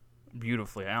beautifully.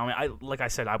 I mean, like I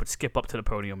said, I would skip up to the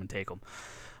podium and take him.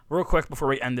 Real quick before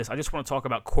we end this, I just want to talk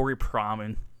about Corey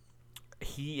Promen.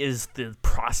 He is the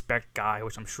prospect guy,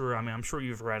 which I'm sure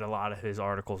you've read a lot of his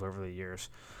articles over the years.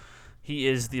 He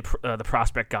is the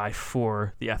prospect guy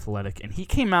for The Athletic, and he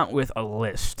came out with a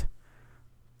list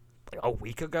like a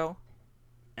week ago.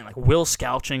 And like Will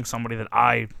Scalching, somebody that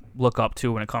I look up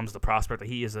to when it comes to prospect,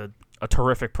 he is a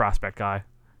terrific prospect guy.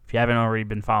 If you haven't already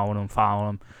been following him, follow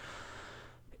him.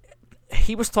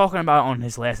 He was talking about on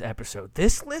his last episode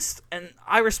this list, and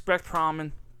I respect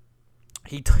Promen.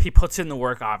 He puts in the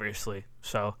work, obviously.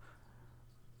 So,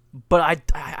 but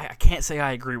I can't say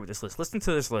I agree with this list. Listen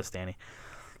to this list, Danny.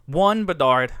 1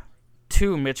 Bedard,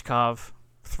 2 Michkov,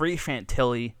 3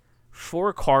 Fantilli,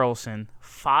 4 Carlson,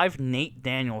 5 Nate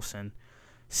Danielson,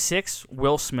 6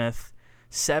 Will Smith,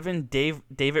 7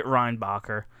 David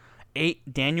Reinbacher,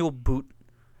 8 Daniel Boot,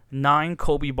 9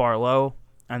 Kobe Barlow,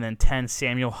 and then 10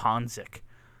 Samuel Hanzik.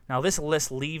 Now this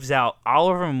list leaves out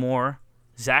Oliver Moore,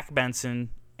 Zach Benson,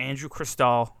 Andrew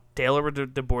Cristal, Taylor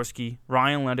Daborski,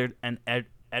 Ryan Leonard, and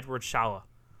Edward Shala.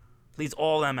 Leaves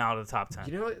all of them out of the top 10.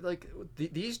 You know, like,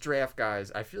 these draft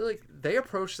guys, I feel like they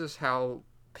approach this how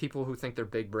people who think they're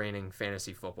big-braining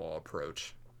fantasy football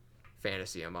approach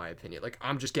fantasy, in my opinion. Like,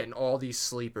 I'm just getting all these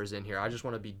sleepers in here. I just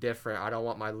want to be different. I don't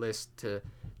want my list to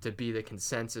be the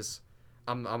consensus.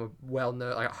 I'm a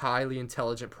well-known, like, highly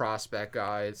intelligent prospect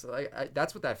guy. It's like,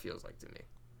 that's what that feels like to me.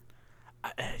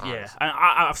 Yeah,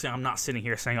 obviously I'm not sitting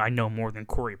here saying I know more than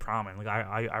Corey Promen. Like,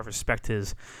 I respect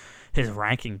his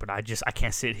ranking, but I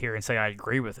can't sit here and say I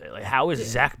agree with it. Like, how is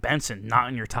Zach Benson not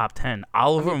in your top 10?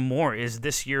 Oliver Moore is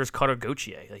this year's Cutter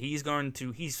Gauthier. Like, he's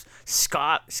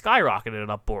skyrocketed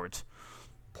up boards.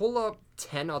 Pull up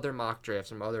 10 other mock drafts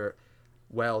from other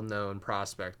well-known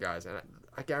prospect guys, and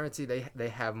I guarantee they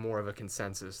have more of a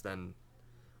consensus than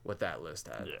what that list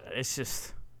had. Yeah, it's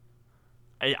just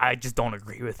I just don't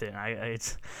agree with it.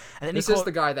 This is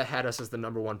the guy that had us as the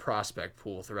number 1 prospect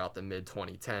pool throughout the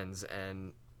mid-2010s,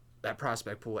 and that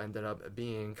prospect pool ended up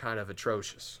being kind of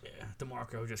atrocious. Yeah,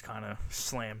 DeMarco just kind of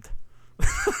slammed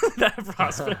that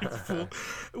prospect pool.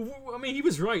 I mean, he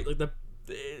was right. Like,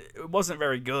 it wasn't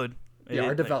very good. Yeah,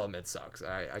 our development sucks.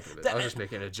 I was just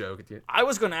making a joke at you. I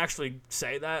was going to actually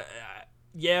say that.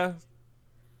 Yeah,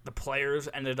 the players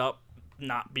ended up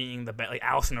not being the best. Like,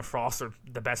 Allison and Frost are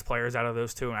the best players out of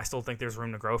those two, and I still think there's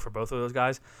room to grow for both of those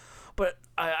guys. But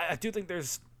I do think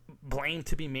there's blame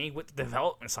to be made with the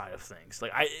development side of things.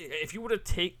 Like, if you would have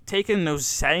taken those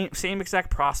same exact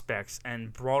prospects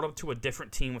and brought them to a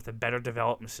different team with a better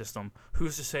development system,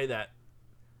 who's to say that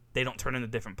they don't turn into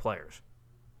different players?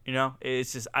 You know,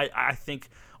 it's just I think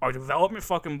our development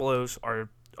fucking blows. Our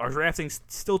drafting's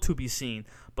still to be seen,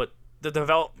 but the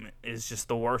development is just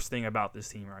the worst thing about this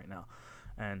team right now,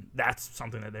 and that's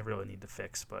something that they really need to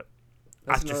fix. But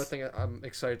that's another thing I'm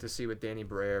excited to see with Danny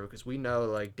Briere, because we know,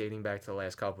 like, dating back to the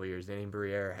last couple of years, Danny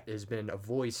Briere has been a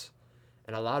voice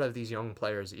in a lot of these young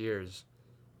players' ears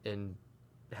in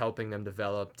helping them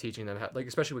develop, teaching them how, like,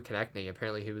 especially with Konechny.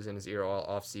 Apparently he was in his ear all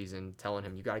off season telling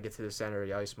him, you got to get to the center of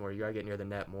the ice more, you got to get near the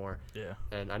net more. Yeah.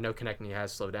 And I know Konechny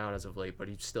has slowed down as of late, but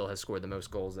he still has scored the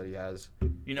most goals that he has.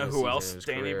 You know who else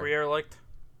Danny Briere liked?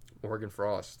 Morgan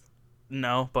Frost.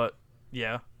 No, but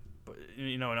yeah. But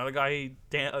you know another guy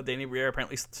Danny Briere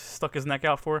apparently stuck his neck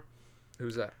out for?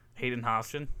 Who's that? Hayden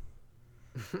Hofshin.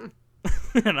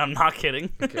 And I'm not kidding.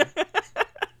 Okay.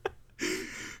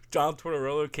 John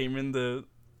Tortorella came in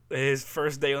his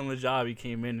first day on the job. He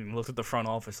came in and looked at the front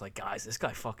office like, guys, this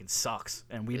guy fucking sucks.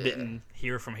 And we didn't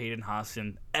hear from Hayden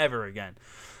Hofshin ever again.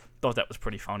 Thought that was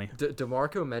pretty funny.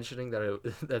 DeMarco mentioning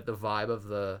that that the vibe of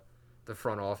the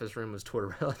front office room was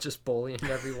Tortorella just bullying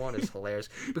everyone is hilarious.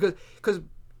 Because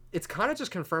it's kind of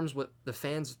just confirms what the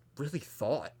fans really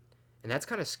thought. And that's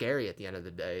kind of scary at the end of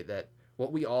the day, that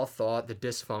what we all thought, the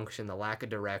dysfunction, the lack of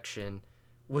direction,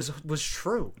 was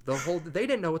true. They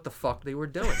didn't know what the fuck they were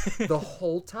doing the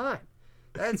whole time.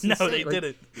 That's no, insane. they Like,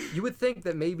 didn't. You would think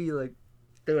that maybe, like,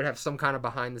 they would have some kind of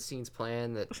behind the scenes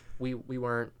plan that we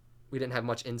didn't have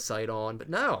much insight on, but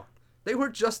no, they were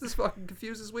just as fucking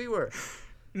confused as we were.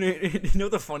 You know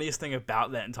the funniest thing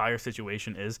about that entire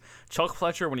situation is Chuck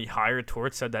Fletcher, when he hired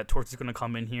Torts, said that Torts is going to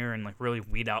come in here and, like, really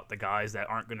weed out the guys that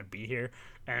aren't going to be here,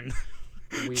 and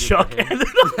Chuck ended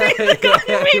up being the guy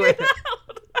who weeded out.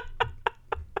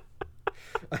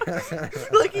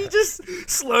 Like, he just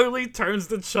slowly turns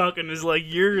to Chuck and is like,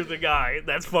 you're the guy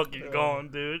that's fucking gone,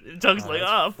 dude. And Chuck's like,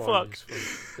 oh, fuck.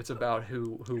 It's about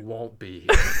who won't be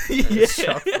here. Yeah.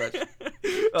 Chuck Fletcher.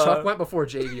 Chuck went before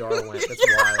JVR went. That's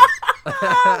wild.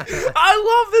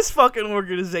 I love this fucking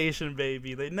organization,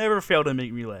 baby. They never fail to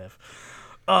make me laugh.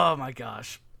 Oh, my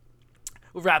gosh.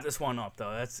 We'll wrap this one up,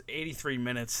 though. That's 83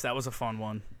 minutes. That was a fun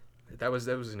one. That was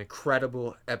an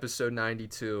incredible episode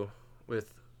 92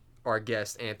 with our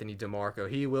guest, Anthony DeMarco.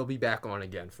 He will be back on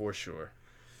again, for sure.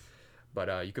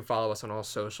 But you can follow us on all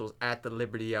socials, at The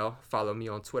Liberty L. Follow me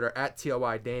on Twitter, at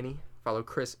TOI Danny. Follow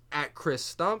Chris, at Chris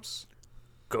Stumps.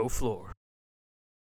 Go Floor.